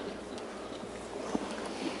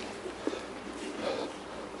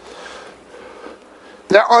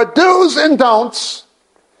 There are do's and don'ts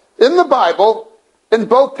in the Bible in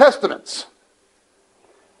both Testaments.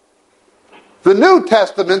 The New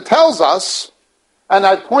Testament tells us, and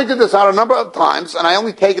I've pointed this out a number of times, and I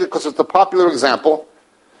only take it because it's a popular example,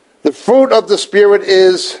 the fruit of the Spirit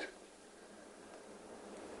is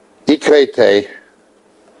ikrete,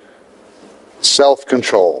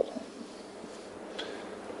 self-control.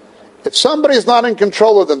 If somebody is not in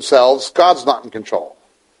control of themselves, God's not in control.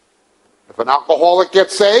 If an alcoholic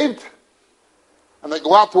gets saved, and they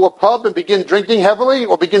go out to a pub and begin drinking heavily,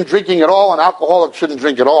 or begin drinking at all, an alcoholic shouldn't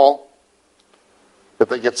drink at all. If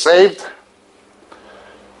they get saved,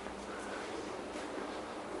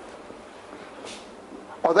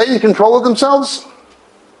 are they in control of themselves?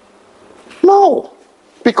 No,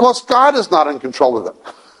 because God is not in control of them.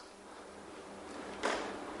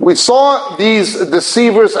 We saw these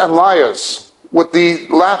deceivers and liars with the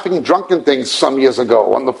laughing drunken things some years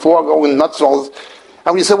ago on the floor going nuts and all this.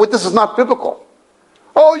 And we said, well, this is not biblical.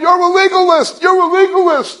 Oh, you're a legalist. You're a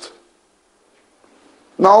legalist.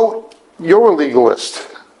 No, you're a legalist.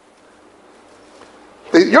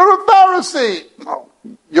 You're a Pharisee. No,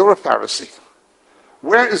 you're a Pharisee.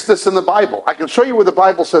 Where is this in the Bible? I can show you where the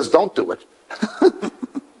Bible says don't do it.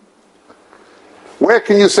 Where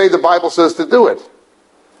can you say the Bible says to do it?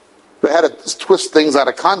 They had to twist things out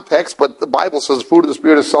of context, but the Bible says the fruit of the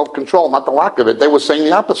Spirit is self-control, not the lack of it. They were saying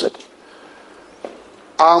the opposite.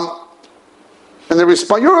 And they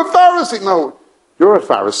respond, "You're a Pharisee." No, you're a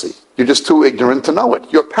Pharisee. You're just too ignorant to know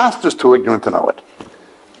it. Your pastor's too ignorant to know it.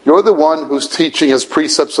 You're the one who's teaching as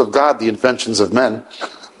precepts of God the inventions of men.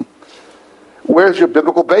 Where's your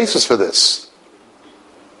biblical basis for this?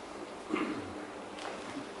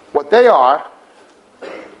 What they are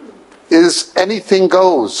is anything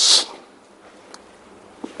goes.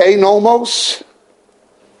 Anomos,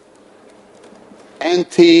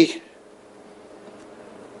 antinomian.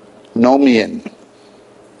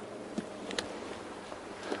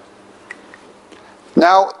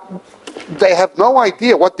 Now, they have no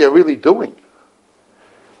idea what they're really doing.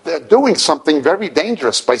 They're doing something very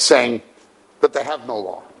dangerous by saying that they have no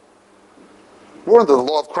law. We're under the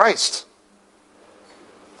law of Christ.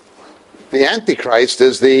 The Antichrist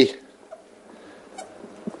is the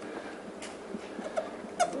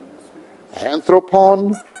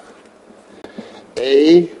anthropon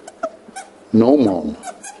anomon.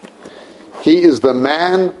 He is the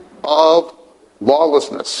man of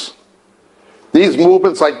lawlessness. These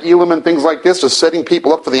movements like Elam and things like this are setting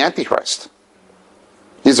people up for the Antichrist.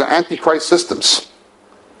 These are Antichrist systems.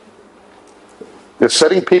 They're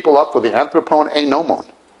setting people up for the anthropon anomon.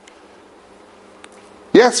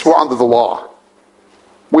 Yes, we're under the law.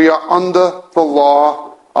 We are under the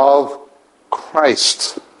law of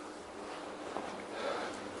Christ.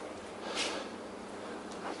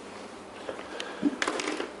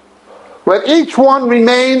 Let each one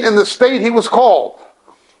remain in the state he was called.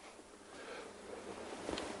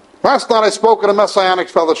 Last night I spoke at a Messianic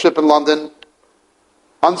fellowship in London.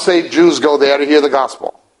 Unsaved Jews go there to hear the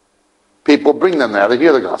gospel. People bring them there to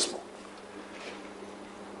hear the gospel.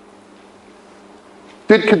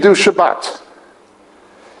 Did Kiddush Shabbat.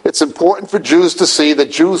 It's important for Jews to see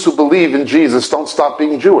that Jews who believe in Jesus don't stop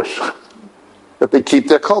being Jewish. That they keep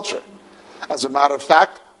their culture. As a matter of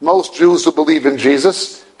fact, most Jews who believe in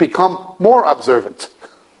Jesus become more observant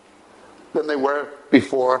than they were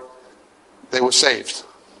before they were saved.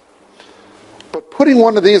 But putting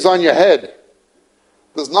one of these on your head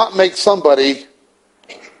does not make somebody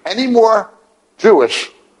any more Jewish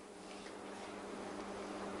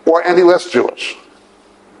or any less Jewish.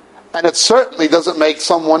 And it certainly doesn't make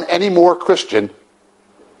someone any more Christian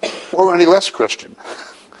or any less Christian.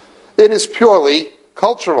 It is purely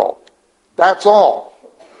cultural. That's all.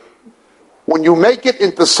 When you make it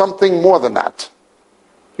into something more than that,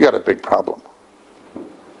 you got a big problem.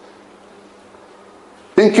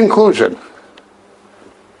 In conclusion,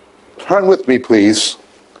 turn with me, please,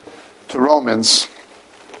 to Romans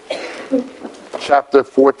chapter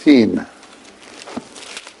 14.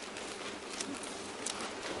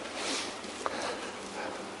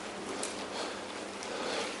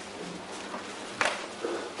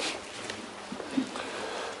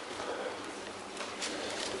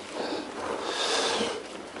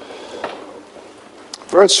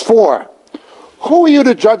 Verse 4. Who are you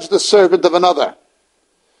to judge the servant of another?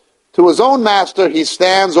 To his own master he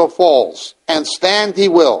stands or falls, and stand he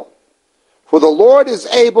will. For the Lord is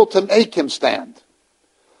able to make him stand.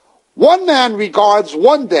 One man regards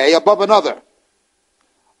one day above another.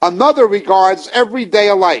 Another regards every day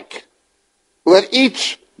alike. Let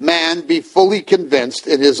each man be fully convinced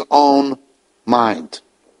in his own mind.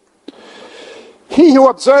 He who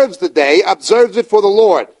observes the day observes it for the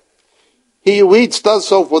Lord. He who eats does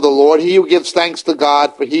so for the Lord. He who gives thanks to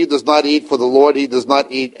God, for he who does not eat for the Lord, he does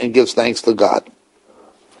not eat and gives thanks to God.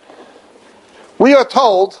 We are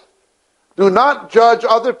told, do not judge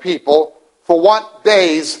other people for what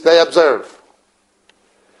days they observe.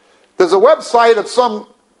 There's a website of some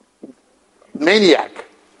maniac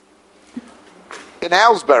in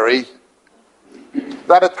Aylesbury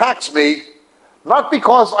that attacks me, not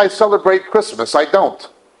because I celebrate Christmas, I don't,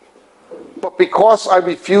 but because I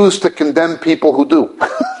refuse to condemn people who do.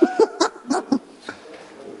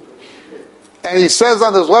 And he says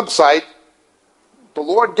on his website, the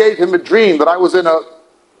Lord gave him a dream that I was in a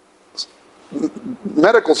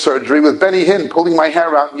medical surgery with Benny Hinn pulling my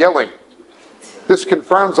hair out and yelling. This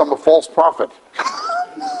confirms I'm a false prophet.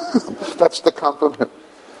 That's the compliment.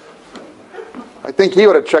 I think he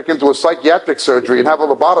ought to check into a psychiatric surgery and have a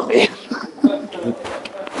lobotomy.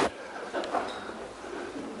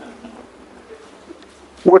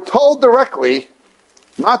 We're told directly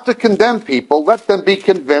not to condemn people, let them be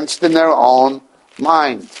convinced in their own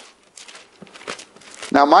mind.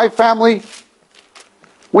 Now, my family,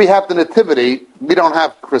 we have the Nativity, we don't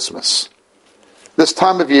have Christmas. This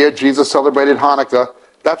time of year, Jesus celebrated Hanukkah.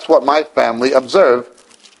 That's what my family observe.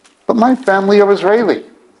 But my family are Israeli.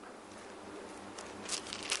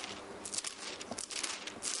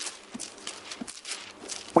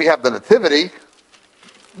 We have the Nativity,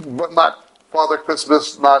 but not Father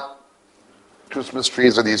Christmas, not Christmas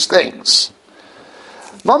trees or these things.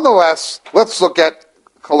 Nonetheless, let's look at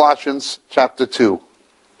Colossians chapter 2.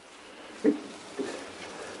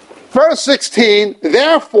 Verse 16,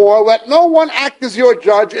 therefore, let no one act as your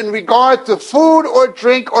judge in regard to food or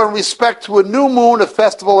drink or in respect to a new moon, a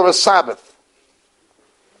festival, or a Sabbath.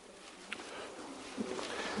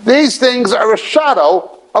 These things are a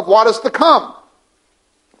shadow of what is to come.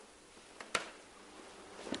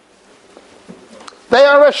 They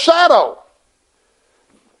are a shadow.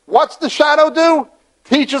 What's the shadow do?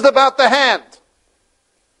 Teaches about the hand.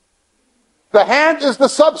 The hand is the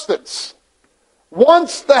substance.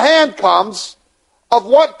 Once the hand comes, of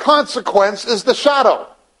what consequence is the shadow?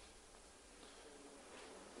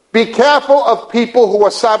 Be careful of people who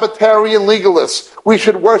are Sabbatarian legalists. We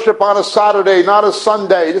should worship on a Saturday, not a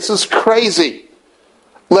Sunday. This is crazy.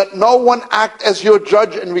 Let no one act as your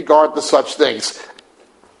judge in regard to such things.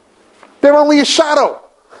 They're only a shadow.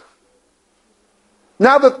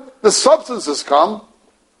 Now that the substance has come,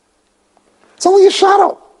 it's only a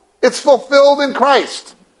shadow. It's fulfilled in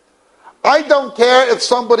Christ. I don't care if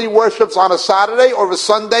somebody worships on a Saturday or a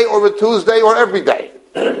Sunday or a Tuesday or every day.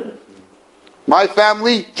 My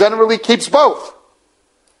family generally keeps both.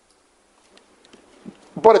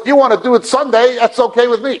 But if you want to do it Sunday, that's okay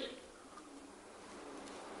with me.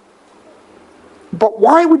 But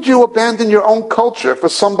why would you abandon your own culture for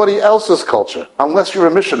somebody else's culture, unless you're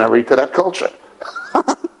a missionary to that culture?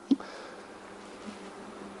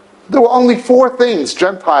 There were only 4 things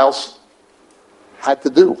Gentiles had to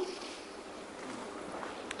do.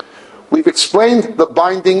 We've explained the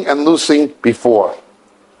binding and loosing before.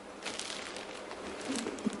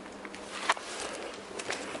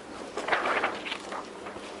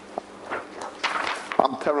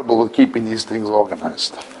 I'm terrible with keeping these things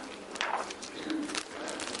organized.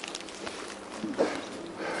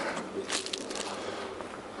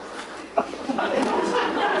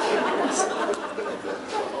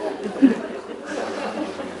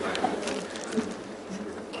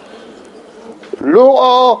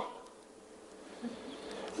 Luo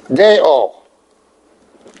Deo.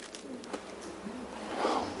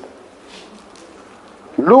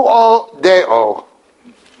 Luo Deo.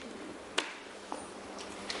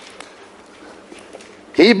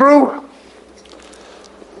 Hebrew.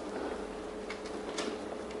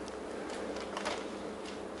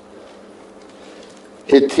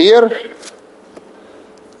 Hitir.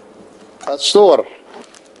 Asur.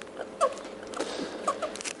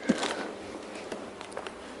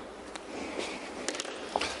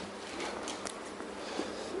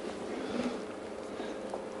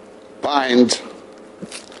 Bind,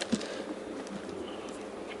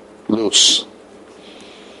 loose.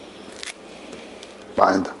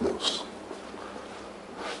 Bind, loose.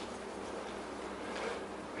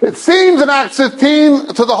 It seems in Acts 15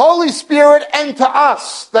 to the Holy Spirit and to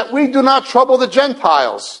us that we do not trouble the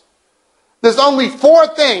Gentiles. There's only 4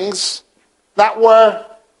 things that were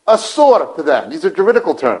asur to them. These are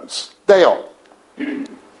juridical terms. Deo.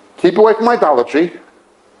 Keep away from idolatry.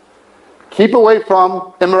 Keep away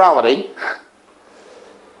from immorality.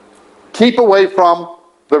 Keep away from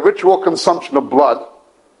the ritual consumption of blood.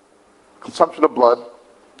 Consumption of blood.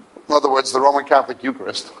 In other words, the Roman Catholic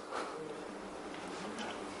Eucharist.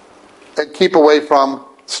 And keep away from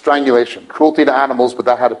strangulation. Cruelty to animals, but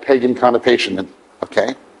that had a pagan connotation in.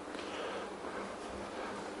 Okay?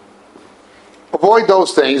 Avoid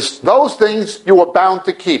those things. Those things you are bound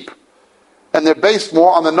to keep. And they're based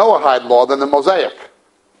more on the Noahide law than the Mosaic.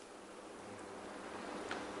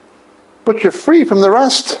 But you're free from the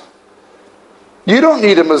rest. You don't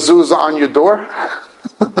need a mezuzah on your door.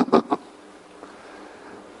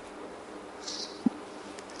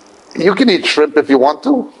 You can eat shrimp if you want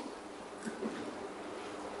to.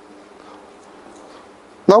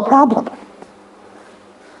 No problem.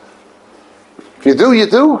 If you do, you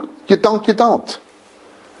do. You don't, you don't.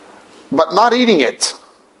 But not eating it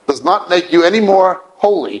does not make you any more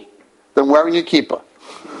holy than wearing a kippah.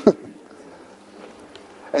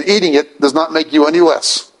 And eating it does not make you any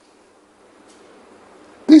less.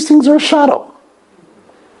 These things are a shadow.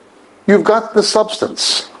 You've got the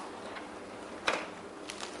substance.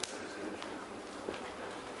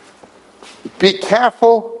 Be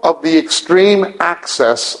careful of the extreme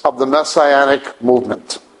access of the Messianic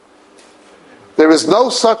movement. There is no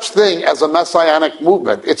such thing as a Messianic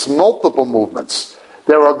movement. It's multiple movements.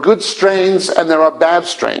 There are good strains and there are bad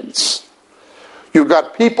strains. You've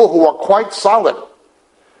got people who are quite solid,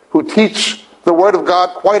 who teach the Word of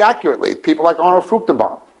God quite accurately. People like Arnold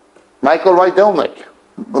Fruchtenbaum, Michael Rydelnik,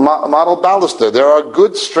 the model Ballister. There are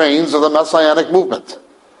good strains of the Messianic movement.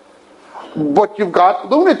 But you've got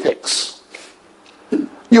lunatics.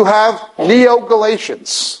 You have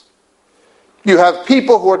neo-Galatians. You have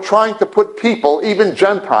people who are trying to put people, even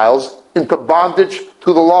Gentiles, into bondage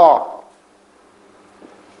to the law.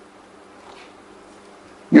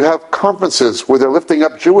 You have conferences where they're lifting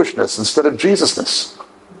up Jewishness instead of Jesusness.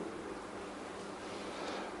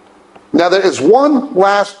 Now there is one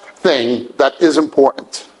last thing that is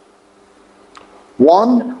important.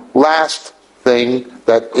 One last thing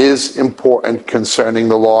that is important concerning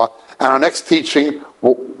the law. And our next teaching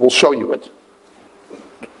will show you it.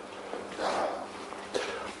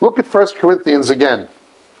 Look at 1 Corinthians again.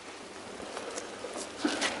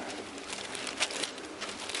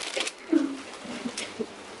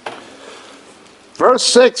 Verse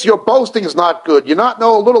 6, your boasting is not good. You not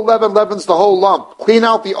know a little leaven leavens the whole lump. Clean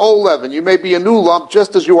out the old leaven. You may be a new lump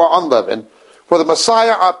just as you are unleavened. For the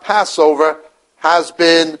Messiah, our Passover, has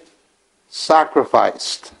been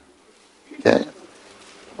sacrificed. Okay.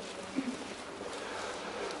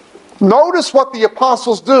 Notice what the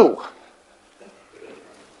apostles do.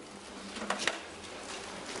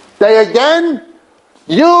 They again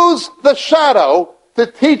use the shadow to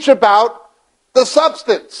teach about the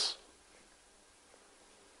substance.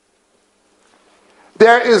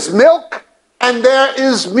 There is milk and there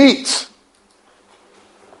is meat.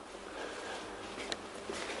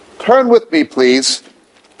 Turn with me, please,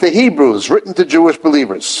 to Hebrews, written to Jewish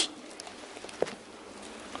believers.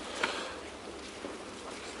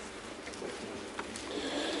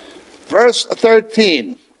 Verse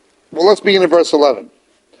 13. Well, let's begin in verse 11.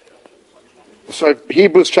 So,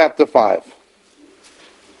 Hebrews chapter 5.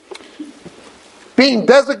 Being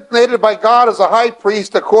designated by God as a high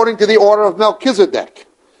priest according to the order of Melchizedek.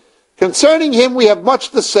 Concerning him we have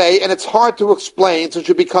much to say, and it's hard to explain since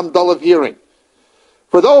you become dull of hearing.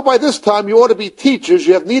 For though by this time you ought to be teachers,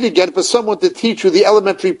 you have need again for someone to teach you the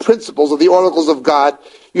elementary principles of the oracles of God.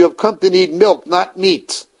 You have come to need milk, not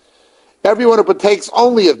meat. Everyone who partakes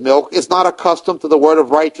only of milk is not accustomed to the word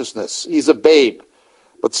of righteousness. He's a babe.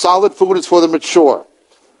 But solid food is for the mature,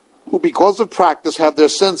 who because of practice have their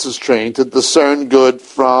senses trained to discern good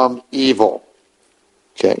from evil.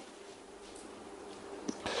 Okay.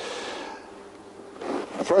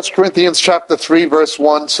 1 Corinthians chapter 3 verse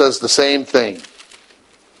 1 says the same thing.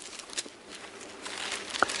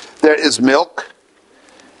 There is milk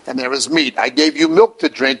and there is meat. I gave you milk to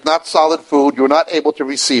drink, not solid food. You are not able to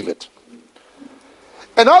receive it.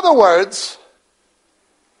 In other words,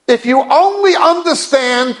 if you only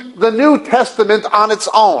understand the New Testament on its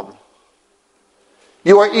own,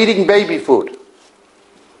 you are eating baby food.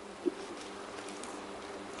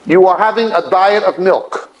 You are having a diet of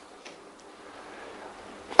milk.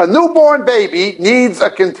 A newborn baby needs a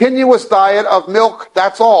continuous diet of milk,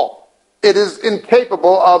 that's all. It is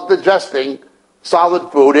incapable of digesting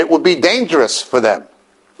solid food. It would be dangerous for them.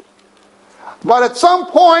 But at some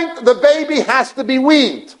point, the baby has to be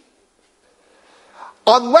weaned.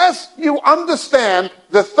 Unless you understand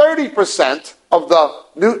the 30% of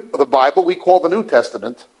the Bible we call the New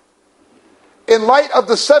Testament, in light of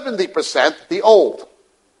the 70%, the Old,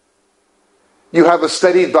 you have a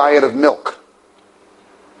steady diet of milk.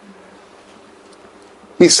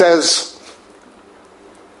 He says,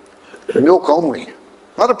 milk only.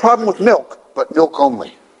 Not a problem with milk, but milk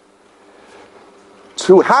only.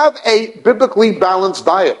 To have a biblically balanced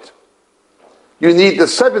diet, you need the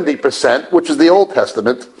 70%, which is the Old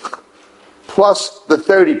Testament, plus the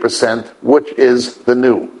 30%, which is the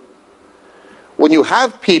New. When you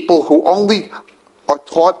have people who only are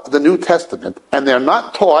taught the New Testament, and they're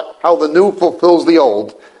not taught how the New fulfills the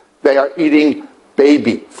Old, they are eating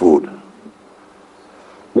baby food.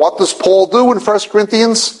 What does Paul do in 1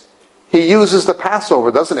 Corinthians? He uses the Passover,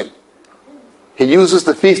 doesn't he? He uses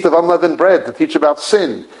the Feast of Unleavened Bread to teach about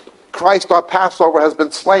sin. Christ, our Passover, has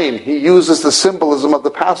been slain. He uses the symbolism of the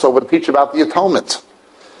Passover to teach about the atonement.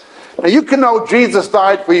 Now you can know Jesus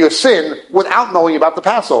died for your sin without knowing about the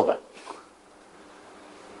Passover.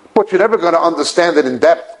 But you're never going to understand it in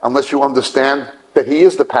depth unless you understand that He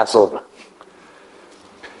is the Passover.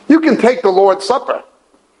 You can take the Lord's Supper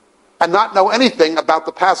and not know anything about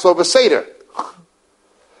the Passover Seder.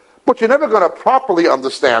 But you're never going to properly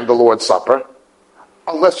understand the Lord's Supper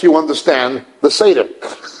unless you understand the Seder.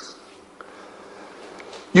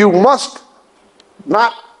 You must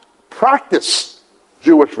not practice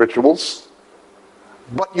Jewish rituals,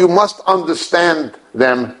 but you must understand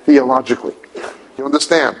them theologically. You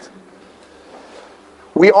understand?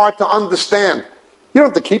 We are to understand. You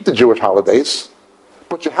don't have to keep the Jewish holidays,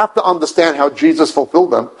 but you have to understand how Jesus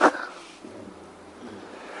fulfilled them.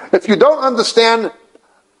 If you don't understand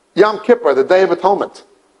Yom Kippur, the Day of Atonement,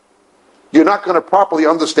 you're not going to properly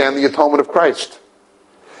understand the atonement of Christ.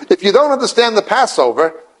 If you don't understand the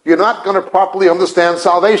Passover, you're not going to properly understand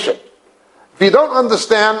salvation. If you don't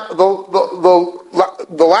understand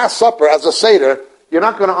the Last Supper as a Seder, you're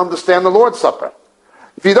not going to understand the Lord's Supper.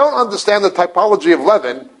 If you don't understand the typology of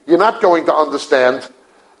leaven, you're not going to understand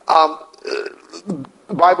the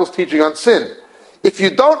Bible's teaching on sin. If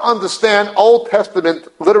you don't understand Old Testament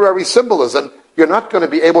literary symbolism, you're not going to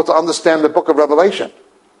be able to understand the book of Revelation.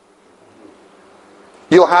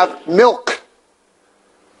 You'll have milk,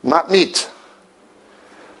 not meat.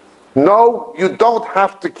 No, you don't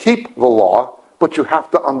have to keep the law, but you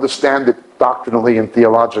have to understand it doctrinally and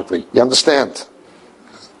theologically. You understand?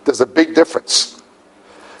 There's a big difference.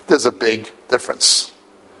 There's a big difference.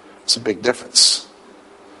 It's a big difference.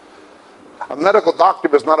 A medical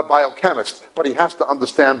doctor is not a biochemist, but he has to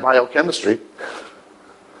understand biochemistry.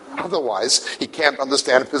 Otherwise, he can't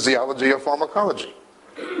understand physiology or pharmacology.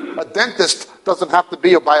 A dentist doesn't have to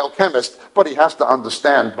be a biochemist, but he has to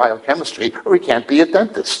understand biochemistry, or he can't be a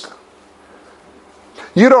dentist.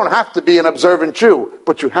 You don't have to be an observant Jew,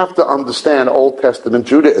 but you have to understand Old Testament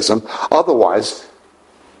Judaism. Otherwise,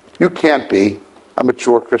 you can't be a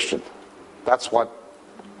mature Christian. That's what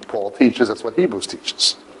Paul teaches. That's what Hebrews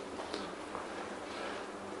teaches.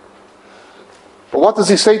 But what does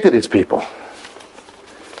he say to these people?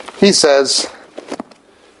 He says,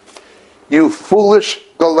 "You foolish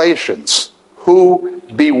Galatians, who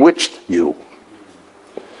bewitched you?"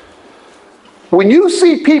 When you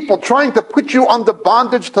see people trying to put you under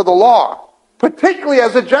bondage to the law, particularly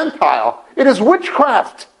as a Gentile, it is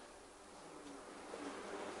witchcraft.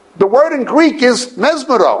 The word in Greek is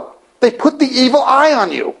mesmero. They put the evil eye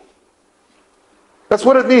on you. That's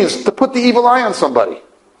what it means, to put the evil eye on somebody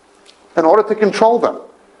in order to control them.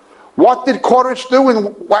 What did Koresh do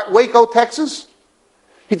in Waco, Texas?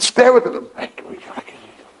 He'd stare at them.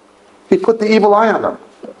 He put the evil eye on them.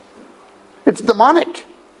 It's demonic.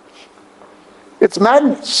 It's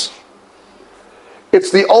madness.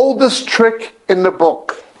 It's the oldest trick in the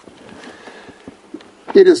book.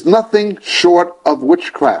 It is nothing short of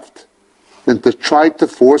witchcraft than to try to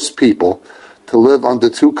force people to live under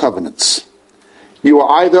two covenants. You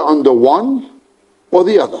are either under one or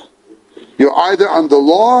the other. You're either under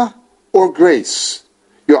law or grace.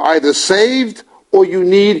 You're either saved or you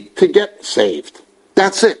need to get saved.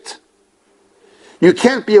 That's it. You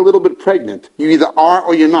can't be a little bit pregnant. You either are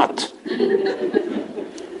or you're not.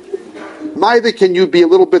 Neither can you be a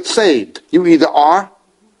little bit saved. You either are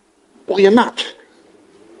or you're not.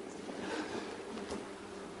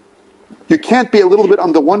 You can't be a little bit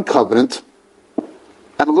under one covenant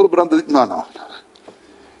and a little bit under... No.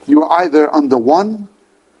 You are either under one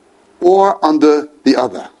or under the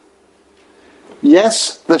other.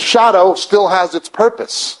 Yes, the shadow still has its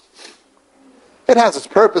purpose. It has its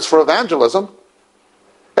purpose for evangelism.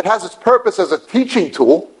 It has its purpose as a teaching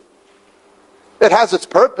tool. It has its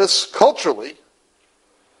purpose culturally.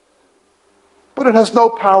 But it has no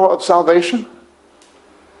power of salvation.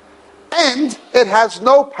 And it has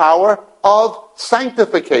no power of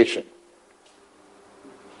sanctification.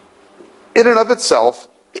 In and of itself,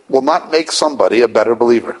 it will not make somebody a better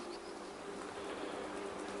believer.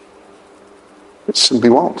 It simply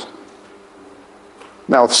won't.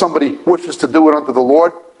 Now, if somebody wishes to do it unto the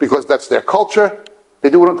Lord, because that's their culture, they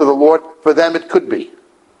do it unto the Lord, for them it could be.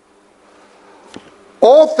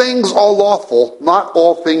 All things are lawful, not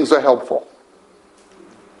all things are helpful.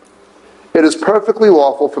 It is perfectly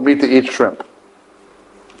lawful for me to eat shrimp.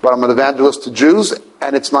 But I'm an evangelist to Jews,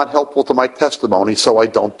 and it's not helpful to my testimony, so I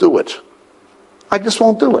don't do it. I just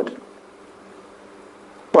won't do it.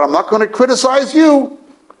 But I'm not going to criticize you.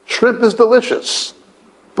 Shrimp is delicious.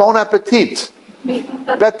 Bon appetit.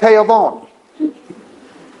 Bete avon.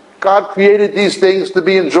 God created these things to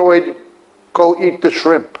be enjoyed. Go eat the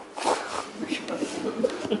shrimp.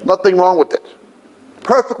 Nothing wrong with it.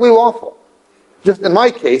 Perfectly lawful. Just in my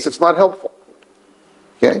case, it's not helpful.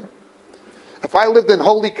 Okay? If I lived in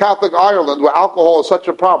Holy Catholic Ireland, where alcohol is such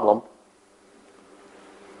a problem,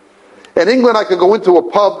 in England I could go into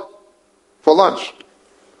a pub for lunch.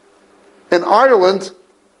 In Ireland,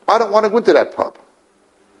 I don't want to go into that pub.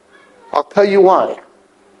 I'll tell you why.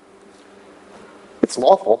 It's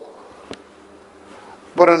lawful.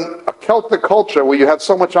 But in a Celtic culture where you have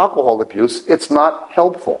so much alcohol abuse, it's not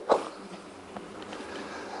helpful.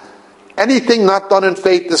 Anything not done in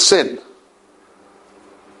faith is sin.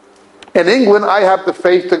 In England, I have the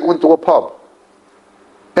faith to go into a pub.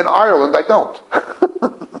 In Ireland, I don't.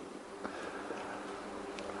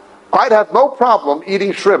 I'd have no problem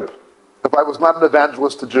eating shrimp if I was not an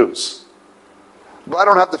evangelist to Jews. But I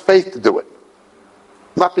don't have the faith to do it.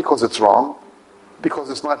 Not because it's wrong, because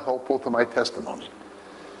it's not helpful to my testimony.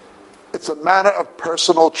 It's a matter of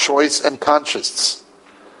personal choice and conscience.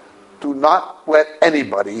 Do not let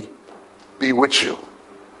anybody bewitch you.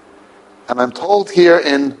 And I'm told here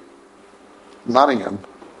in Nottingham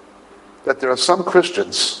that there are some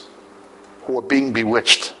Christians who are being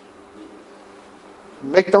bewitched.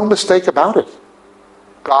 Make no mistake about it.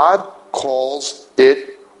 God calls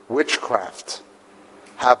it witchcraft.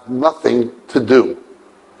 Have nothing to do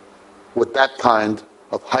with that kind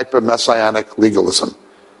of hyper-messianic legalism.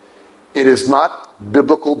 It is not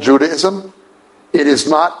biblical Judaism. It is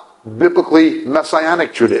not biblically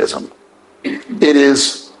messianic Judaism. It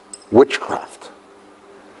is witchcraft.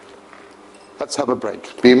 Let's have a break.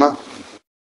 Bima?